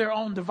them to their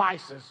own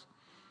devices.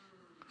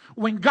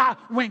 When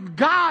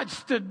God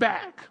stood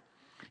back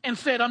and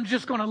said, I'm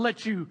just going to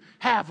let you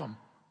have them.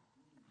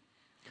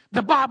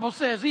 The Bible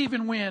says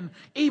even when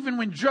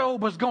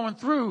Job was going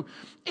through,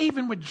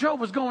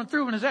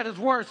 and is at his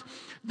worst,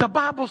 the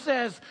Bible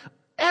says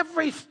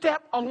every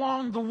step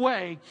along the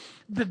way,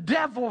 the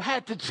devil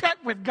had to check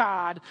with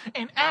God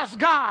and ask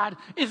God,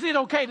 is it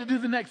okay to do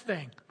the next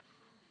thing?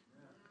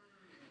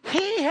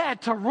 He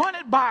had to run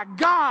it by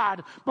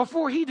God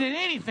before he did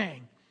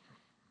anything.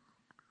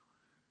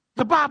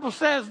 The Bible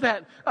says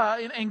that,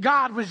 and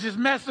God was just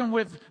messing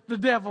with the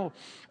devil.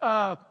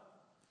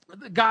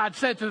 God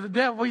said to the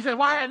devil, he said,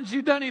 why hadn't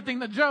you done anything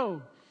to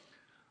Job?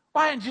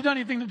 Why hadn't you done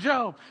anything to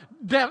Job?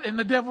 And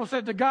the devil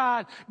said to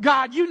God,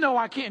 God, you know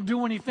I can't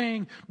do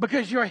anything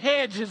because your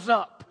hedge is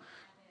up.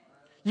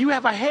 You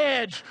have a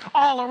hedge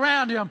all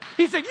around him.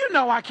 He said, you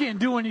know I can't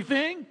do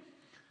anything.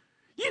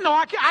 You know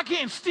I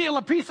can't steal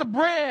a piece of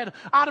bread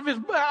out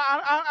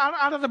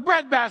of the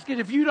bread basket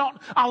if you don't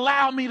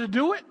allow me to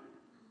do it.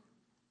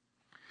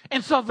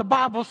 And so the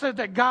Bible said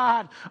that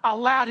God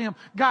allowed him.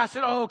 God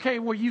said, oh, okay,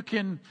 well, you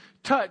can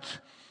touch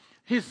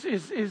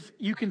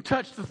you can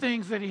touch the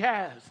things that he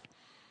has.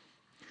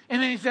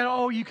 And then he said,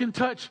 oh, you can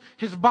touch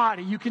his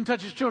body. You can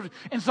touch his children.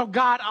 And so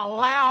God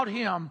allowed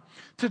him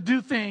to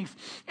do things.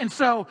 And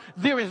so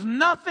there is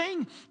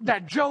nothing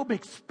that Job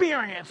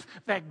experienced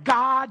that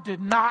God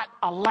did not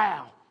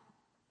allow.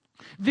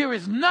 There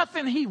is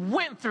nothing he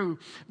went through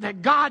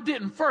that God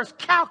didn't first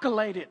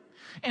calculate it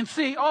and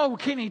see, oh,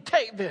 can he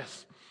take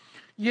this?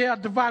 Yeah,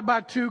 divide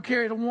by 2,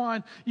 carry to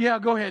 1. Yeah,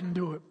 go ahead and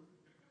do it.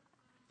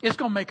 It's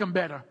going to make them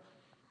better.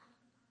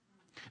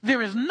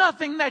 There is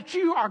nothing that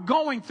you are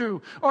going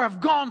through or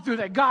have gone through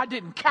that God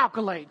didn't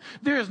calculate.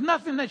 There is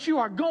nothing that you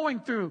are going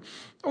through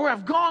or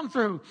have gone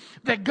through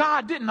that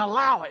God didn't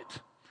allow it.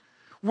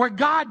 Where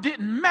God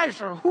didn't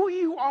measure who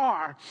you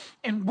are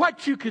and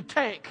what you could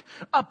take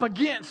up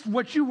against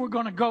what you were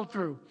going to go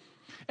through.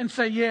 And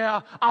say,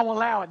 yeah, I'll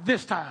allow it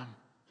this time.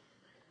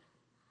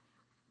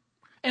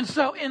 And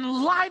so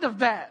in light of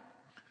that,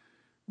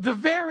 the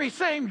very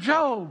same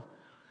Job,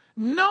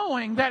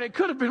 knowing that it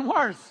could have been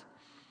worse,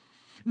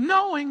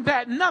 knowing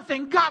that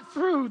nothing got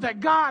through that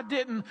God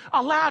didn't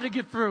allow to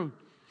get through,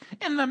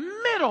 in the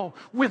middle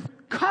with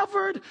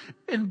covered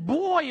in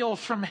boils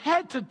from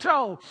head to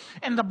toe,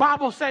 and the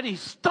Bible said he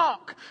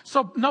stunk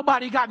so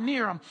nobody got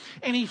near him,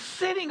 and he's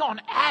sitting on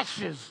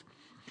ashes.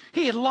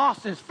 He had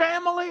lost his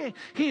family.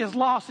 He has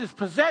lost his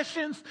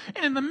possessions.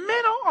 And in the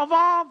middle of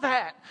all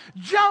that,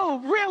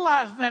 Job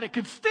realized that it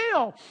could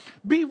still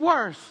be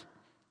worse.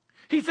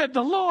 He said,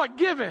 the Lord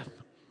giveth.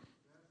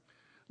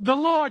 The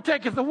Lord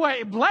taketh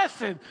away.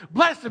 Blessed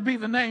be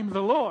the name of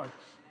the Lord.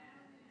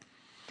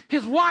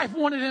 His wife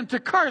wanted him to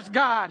curse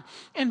God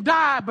and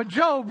die, but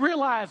Job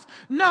realized,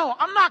 no,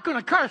 I'm not going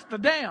to curse the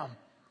dam.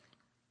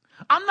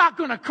 I'm not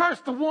going to curse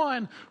the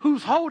one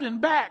who's holding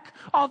back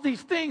all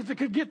these things that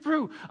could get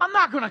through. I'm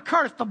not going to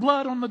curse the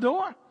blood on the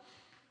door.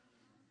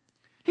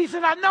 He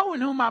said, I know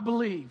in whom I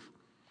believe.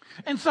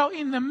 And so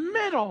in the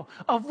middle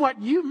of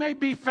what you may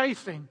be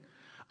facing,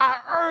 I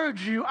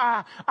urge you,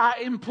 I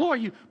implore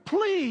you,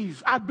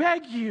 please, I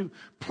beg you,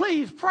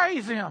 please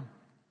praise him.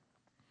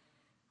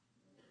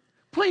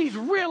 Please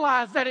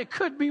realize that it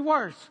could be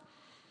worse.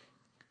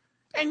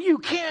 And you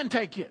can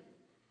take it.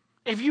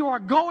 If you are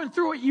going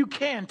through it, you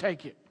can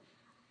take it.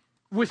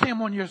 With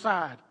him on your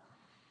side.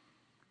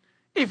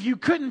 If you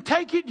couldn't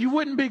take it, you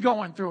wouldn't be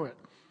going through it.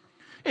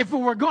 If it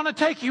were going to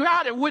take you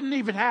out, it wouldn't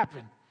even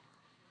happen.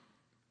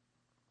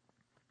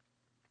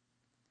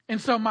 And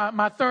so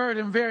my third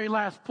and very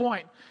last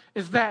point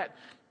is that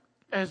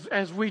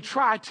as we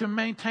try to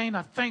maintain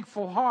a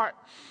thankful heart,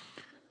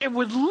 it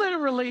would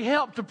literally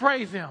help to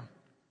praise him.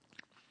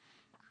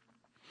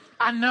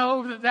 I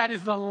know that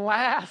is the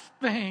last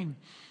thing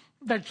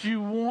that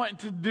you want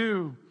to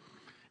do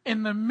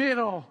in the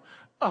middle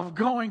of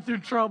going through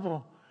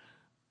trouble.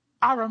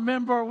 I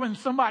remember when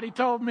somebody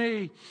told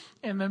me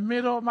in the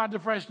middle of my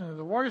depression,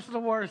 the worst of the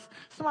worst,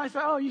 somebody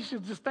said, oh, you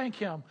should just thank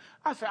him.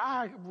 I said,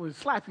 I would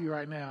slap you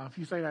right now if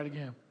you say that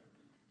again.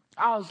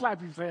 I'll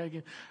slap you if you say that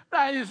again.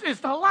 It's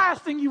the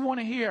last thing you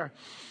want to hear,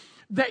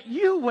 that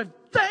you would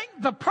thank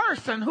the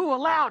person who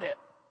allowed it.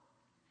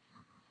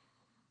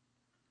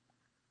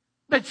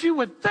 That you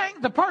would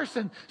thank the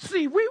person.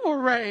 See, we were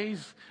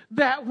raised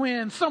that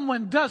when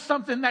someone does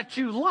something that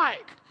you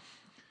like,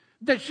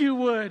 that you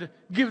would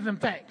give them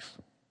thanks.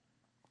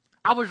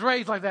 I was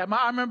raised like that.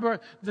 I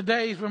remember the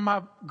days when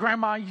my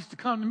grandma used to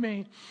come to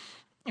me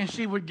and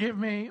she would give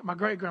me, my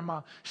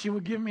great-grandma, she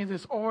would give me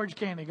this orange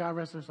candy, God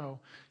rest her soul.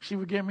 She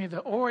would give me the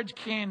orange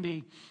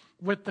candy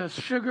with the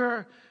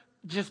sugar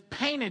just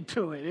painted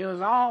to it. It was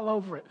all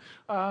over it.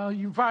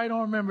 You probably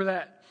don't remember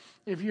that.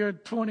 If you're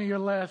 20 or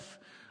less,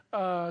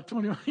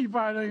 21, you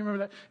probably don't remember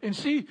that. And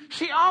she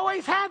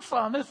always had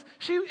some.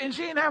 She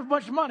didn't have a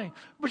bunch of money.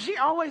 But she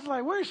always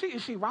like, where is she?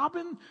 Is she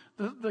robbing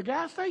the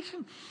gas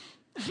station?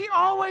 She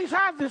always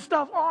had this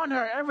stuff on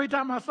her every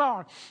time I saw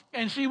her.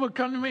 And she would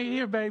come to me,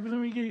 here, baby, let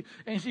me get you.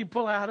 And she'd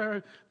pull out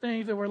her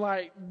things that were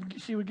like,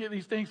 she would get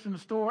these things from the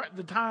store. At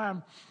the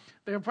time,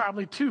 they were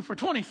probably 2 for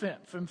 20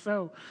 cents. And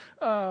so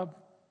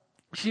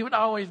she would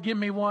always give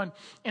me one.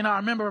 And I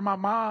remember my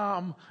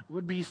mom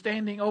would be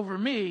standing over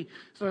me.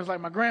 So it's like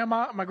my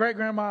grandma, my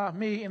great-grandma,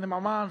 me, and then my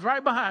mom's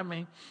right behind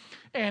me.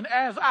 And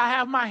as I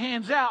have my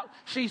hands out,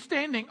 she's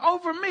standing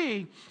over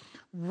me,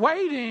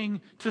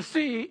 waiting to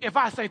see if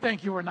I say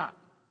thank you or not.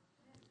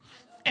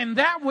 And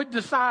that would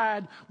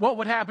decide what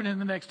would happen in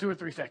the next 2 or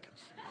 3 seconds.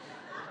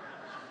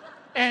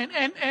 And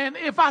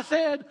if I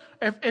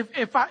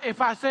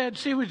said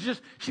she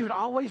would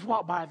always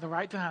walk by at the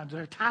right time.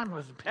 Her time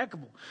was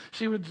impeccable.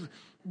 She would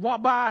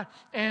walk by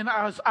and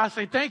I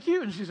say thank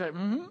you, and she said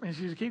and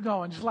she'd keep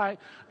going, just like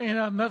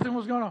nothing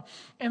was going on.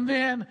 And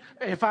then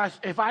if I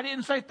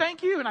didn't say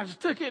thank you and I just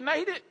took it and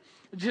ate it,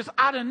 just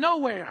out of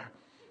nowhere,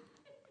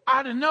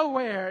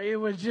 it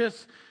was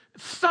just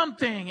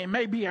something. It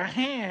may be a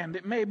hand,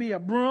 it may be a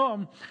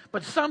broom,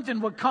 but something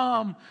would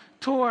come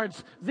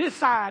towards this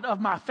side of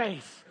my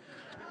face.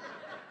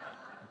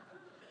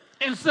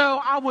 And so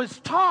I was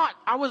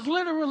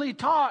literally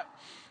taught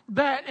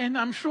that, and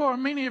I'm sure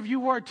many of you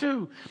were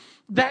too,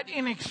 that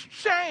in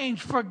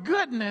exchange for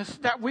goodness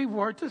that we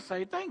were to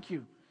say thank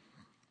you.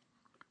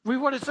 We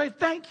were to say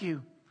thank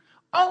you.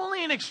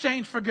 Only in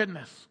exchange for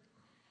goodness.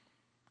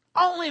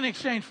 Only in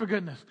exchange for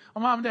goodness.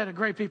 My mom and dad are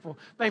great people.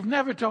 They've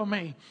never told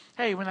me,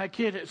 hey, when that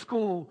kid at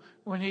school,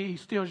 when he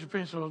steals your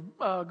pencil,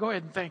 go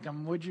ahead and thank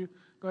him, would you?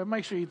 Go ahead,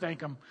 make sure you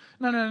thank him.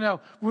 No.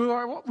 We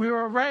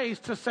were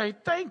raised to say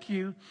thank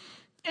you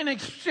in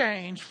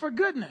exchange for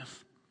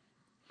goodness.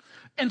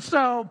 And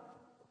so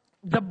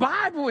the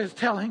Bible is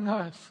telling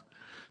us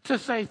to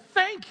say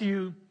thank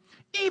you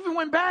even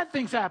when bad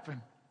things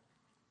happen.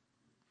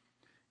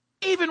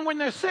 Even when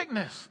there's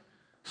sickness,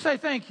 say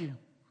thank you.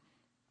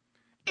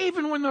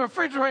 Even when the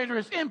refrigerator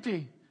is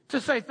empty, to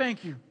say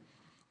thank you.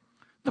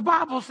 The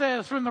Bible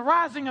says, from the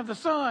rising of the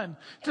sun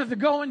to the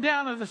going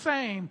down of the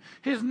same,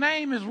 his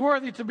name is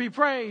worthy to be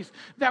praised,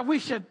 that we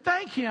should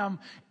thank him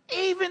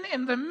even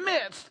in the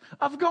midst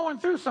of going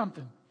through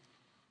something.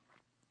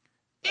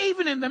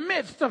 Even in the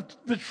midst of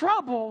the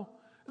trouble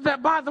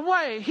that, by the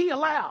way, he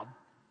allowed.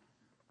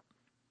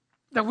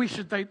 That we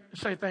should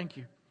say thank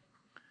you.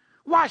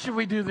 Why should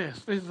we do this?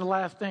 This is the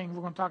last thing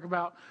we're going to talk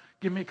about.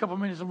 Give me a couple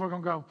minutes and we're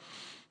going to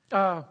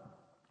go.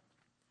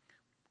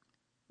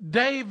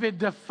 David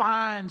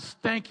defines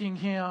thanking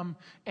him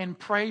and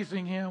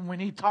praising him when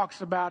he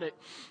talks about it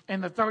in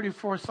the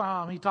 34th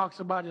Psalm. He talks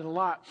about it a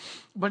lot.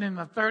 But in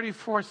the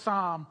 34th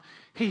Psalm,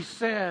 he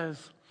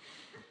says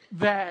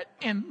that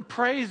in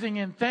praising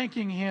and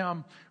thanking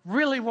him,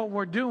 really what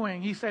we're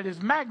doing, he said,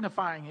 is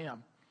magnifying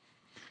him.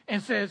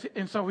 And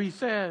so he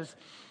says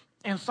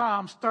in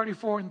Psalms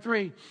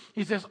 34:3,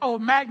 he says, oh,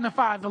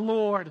 magnify the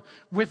Lord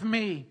with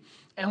me,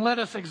 and let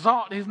us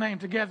exalt his name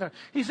together.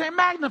 He's saying,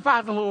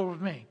 magnify the Lord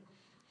with me.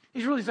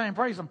 He's really saying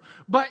praise him.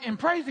 But in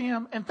praising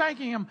him and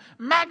thanking him,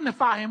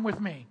 magnify him with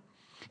me.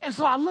 And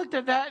so I looked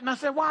at that and I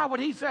said, why would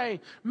he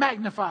say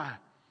magnify?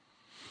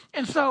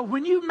 And so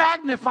when you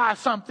magnify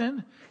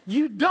something,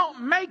 you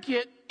don't make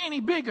it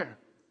any bigger.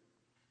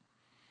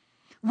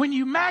 When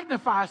you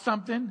magnify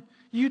something,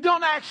 you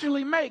don't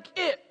actually make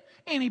it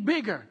any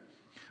bigger.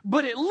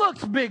 But it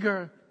looks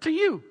bigger to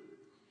you.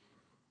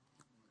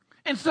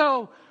 And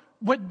so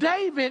what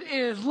David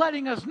is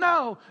letting us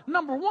know,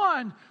 number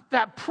one,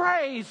 that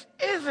praise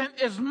isn't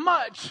as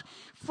much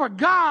for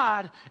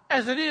God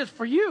as it is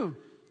for you.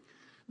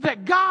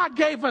 That God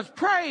gave us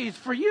praise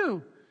for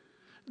you.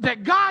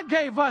 That God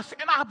gave us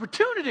an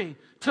opportunity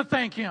to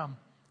thank him.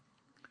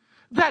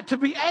 That to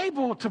be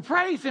able to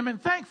praise him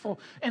and thank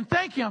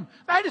him,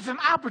 that is an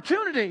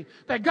opportunity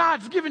that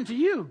God's given to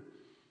you.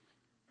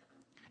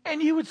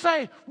 And you would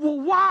say, well,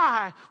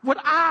 why would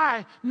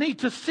I need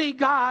to see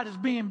God as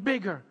being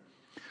bigger?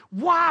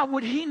 Why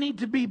would he need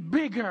to be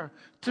bigger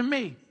to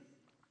me?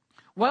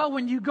 Well,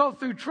 when you go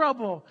through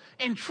trouble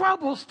and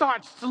trouble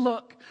starts to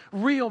look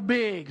real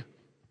big,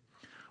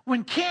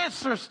 When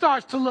cancer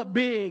starts to look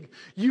big,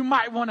 you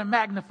might want to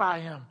magnify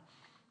him.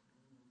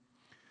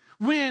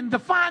 When the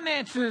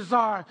financial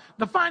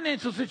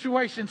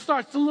situation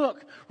starts to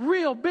look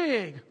real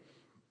big,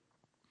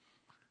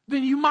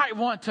 then you might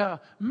want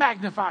to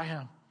magnify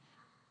him.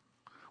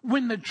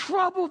 When the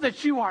trouble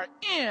that you are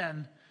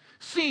in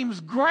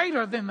seems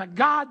greater than the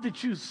God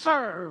that you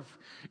serve,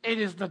 it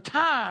is the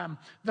time,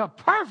 the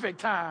perfect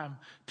time,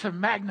 to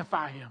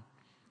magnify him.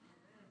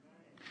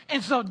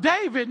 And so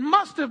David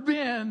must have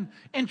been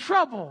in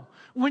trouble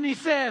when he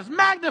says,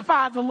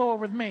 magnify the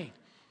Lord with me.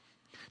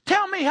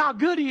 Tell me how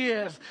good he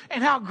is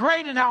and how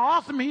great and how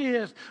awesome he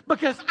is,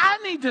 because I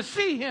need to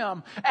see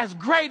him as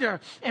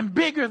greater and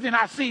bigger than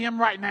I see him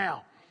right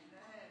now.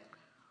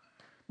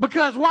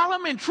 Because while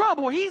I'm in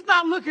trouble, he's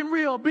not looking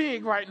real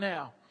big right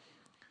now.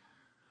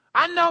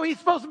 I know he's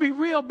supposed to be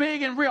real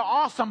big and real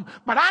awesome,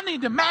 but I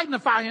need to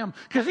magnify him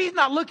because he's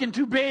not looking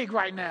too big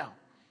right now.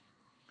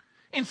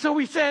 And so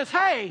he says,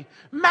 hey,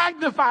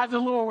 magnify the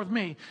Lord with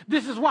me.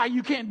 This is why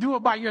you can't do it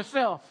by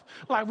yourself,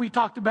 like we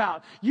talked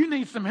about. You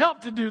need some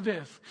help to do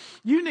this.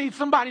 You need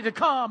somebody to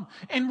come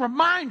and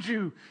remind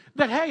you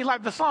that, hey,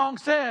 like the song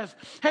says,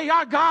 hey,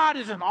 our God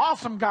is an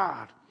awesome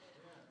God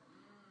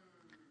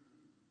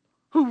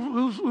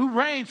who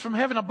reigns from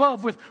heaven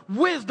above with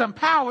wisdom,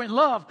 power, and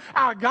love.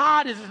 Our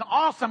God is an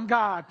awesome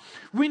God.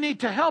 We need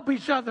to help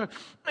each other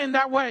in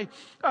that way.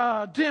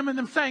 Jim and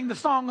them sang the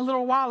song a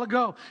little while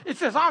ago. It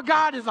says, our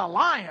God is a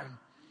lion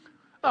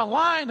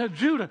of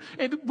Judah.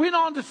 It went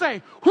on to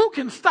say, who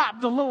can stop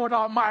the Lord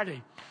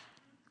Almighty?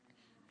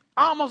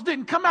 I almost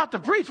didn't come out to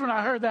preach when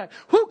I heard that.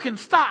 Who can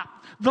stop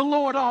the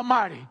Lord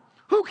Almighty?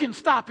 Who can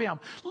stop him?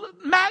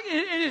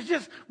 It is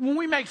just when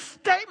we make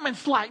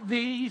statements like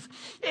these,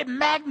 it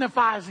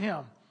magnifies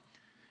him.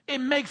 It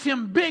makes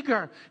him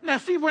bigger. Now,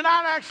 see, we're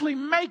not actually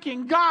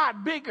making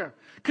God bigger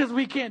because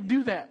we can't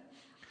do that.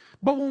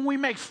 But when we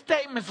make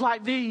statements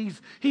like these,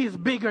 he is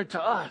bigger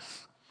to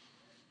us.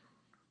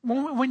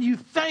 When you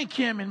thank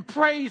him and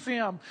praise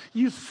him,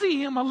 you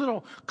see him a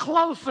little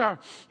closer.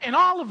 And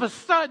all of a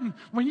sudden,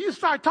 when you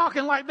start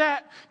talking like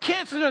that,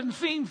 cancer doesn't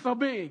seem so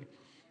big.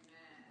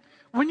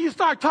 When you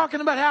start talking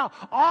about how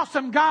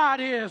awesome God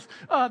is,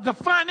 the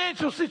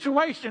financial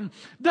situation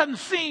doesn't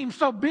seem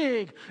so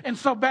big and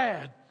so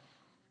bad.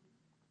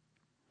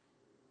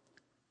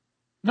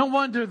 No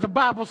wonder the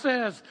Bible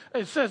says,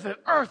 it says that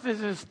earth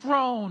is his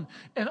throne,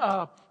 and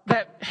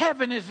that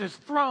heaven is his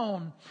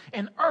throne,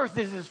 and earth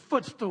is his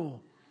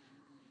footstool.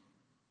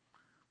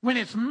 When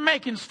it's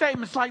making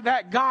statements like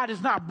that, God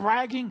is not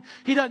bragging.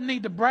 He doesn't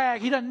need to brag.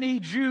 He doesn't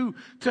need you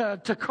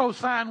to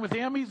co-sign with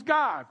him. He's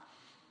God.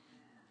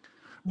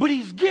 But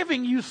he's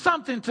giving you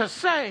something to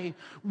say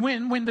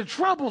when the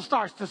trouble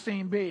starts to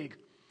seem big.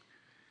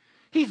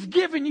 He's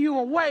giving you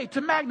a way to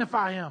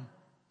magnify him.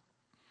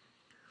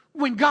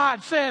 When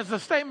God says a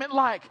statement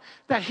like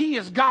that he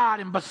is God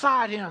and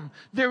beside him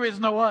there is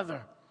no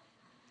other.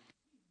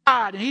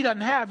 God, and he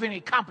doesn't have any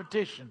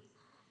competition.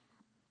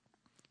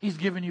 He's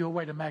giving you a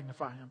way to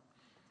magnify him.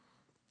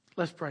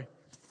 Let's pray.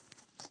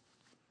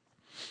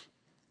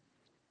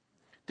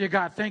 Dear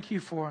God, thank you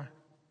for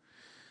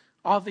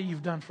all that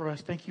you've done for us.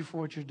 Thank you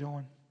for what you're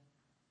doing.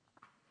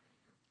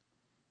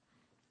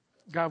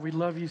 God, we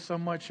love you so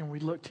much and we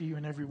look to you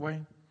in every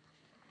way.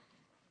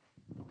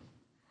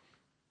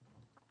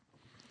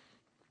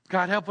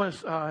 God, help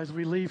us as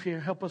we leave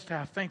here. Help us to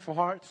have thankful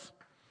hearts.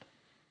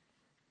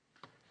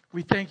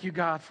 We thank you,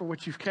 God, for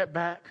what you've kept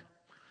back.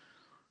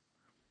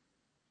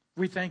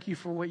 We thank you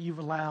for what you've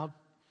allowed.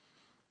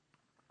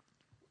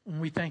 And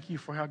we thank you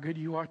for how good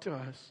you are to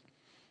us.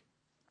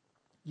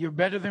 You're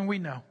better than we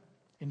know.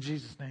 In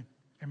Jesus' name,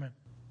 amen.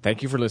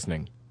 Thank you for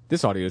listening.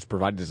 This audio is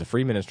provided as a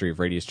free ministry of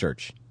Radius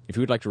Church. If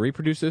you would like to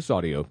reproduce this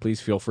audio,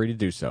 please feel free to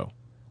do so.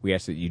 We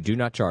ask that you do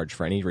not charge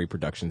for any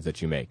reproductions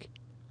that you make.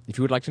 If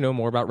you would like to know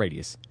more about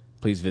Radius,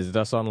 please visit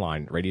us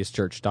online at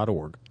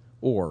radiuschurch.org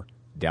or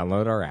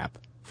download our app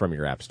from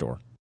your app store.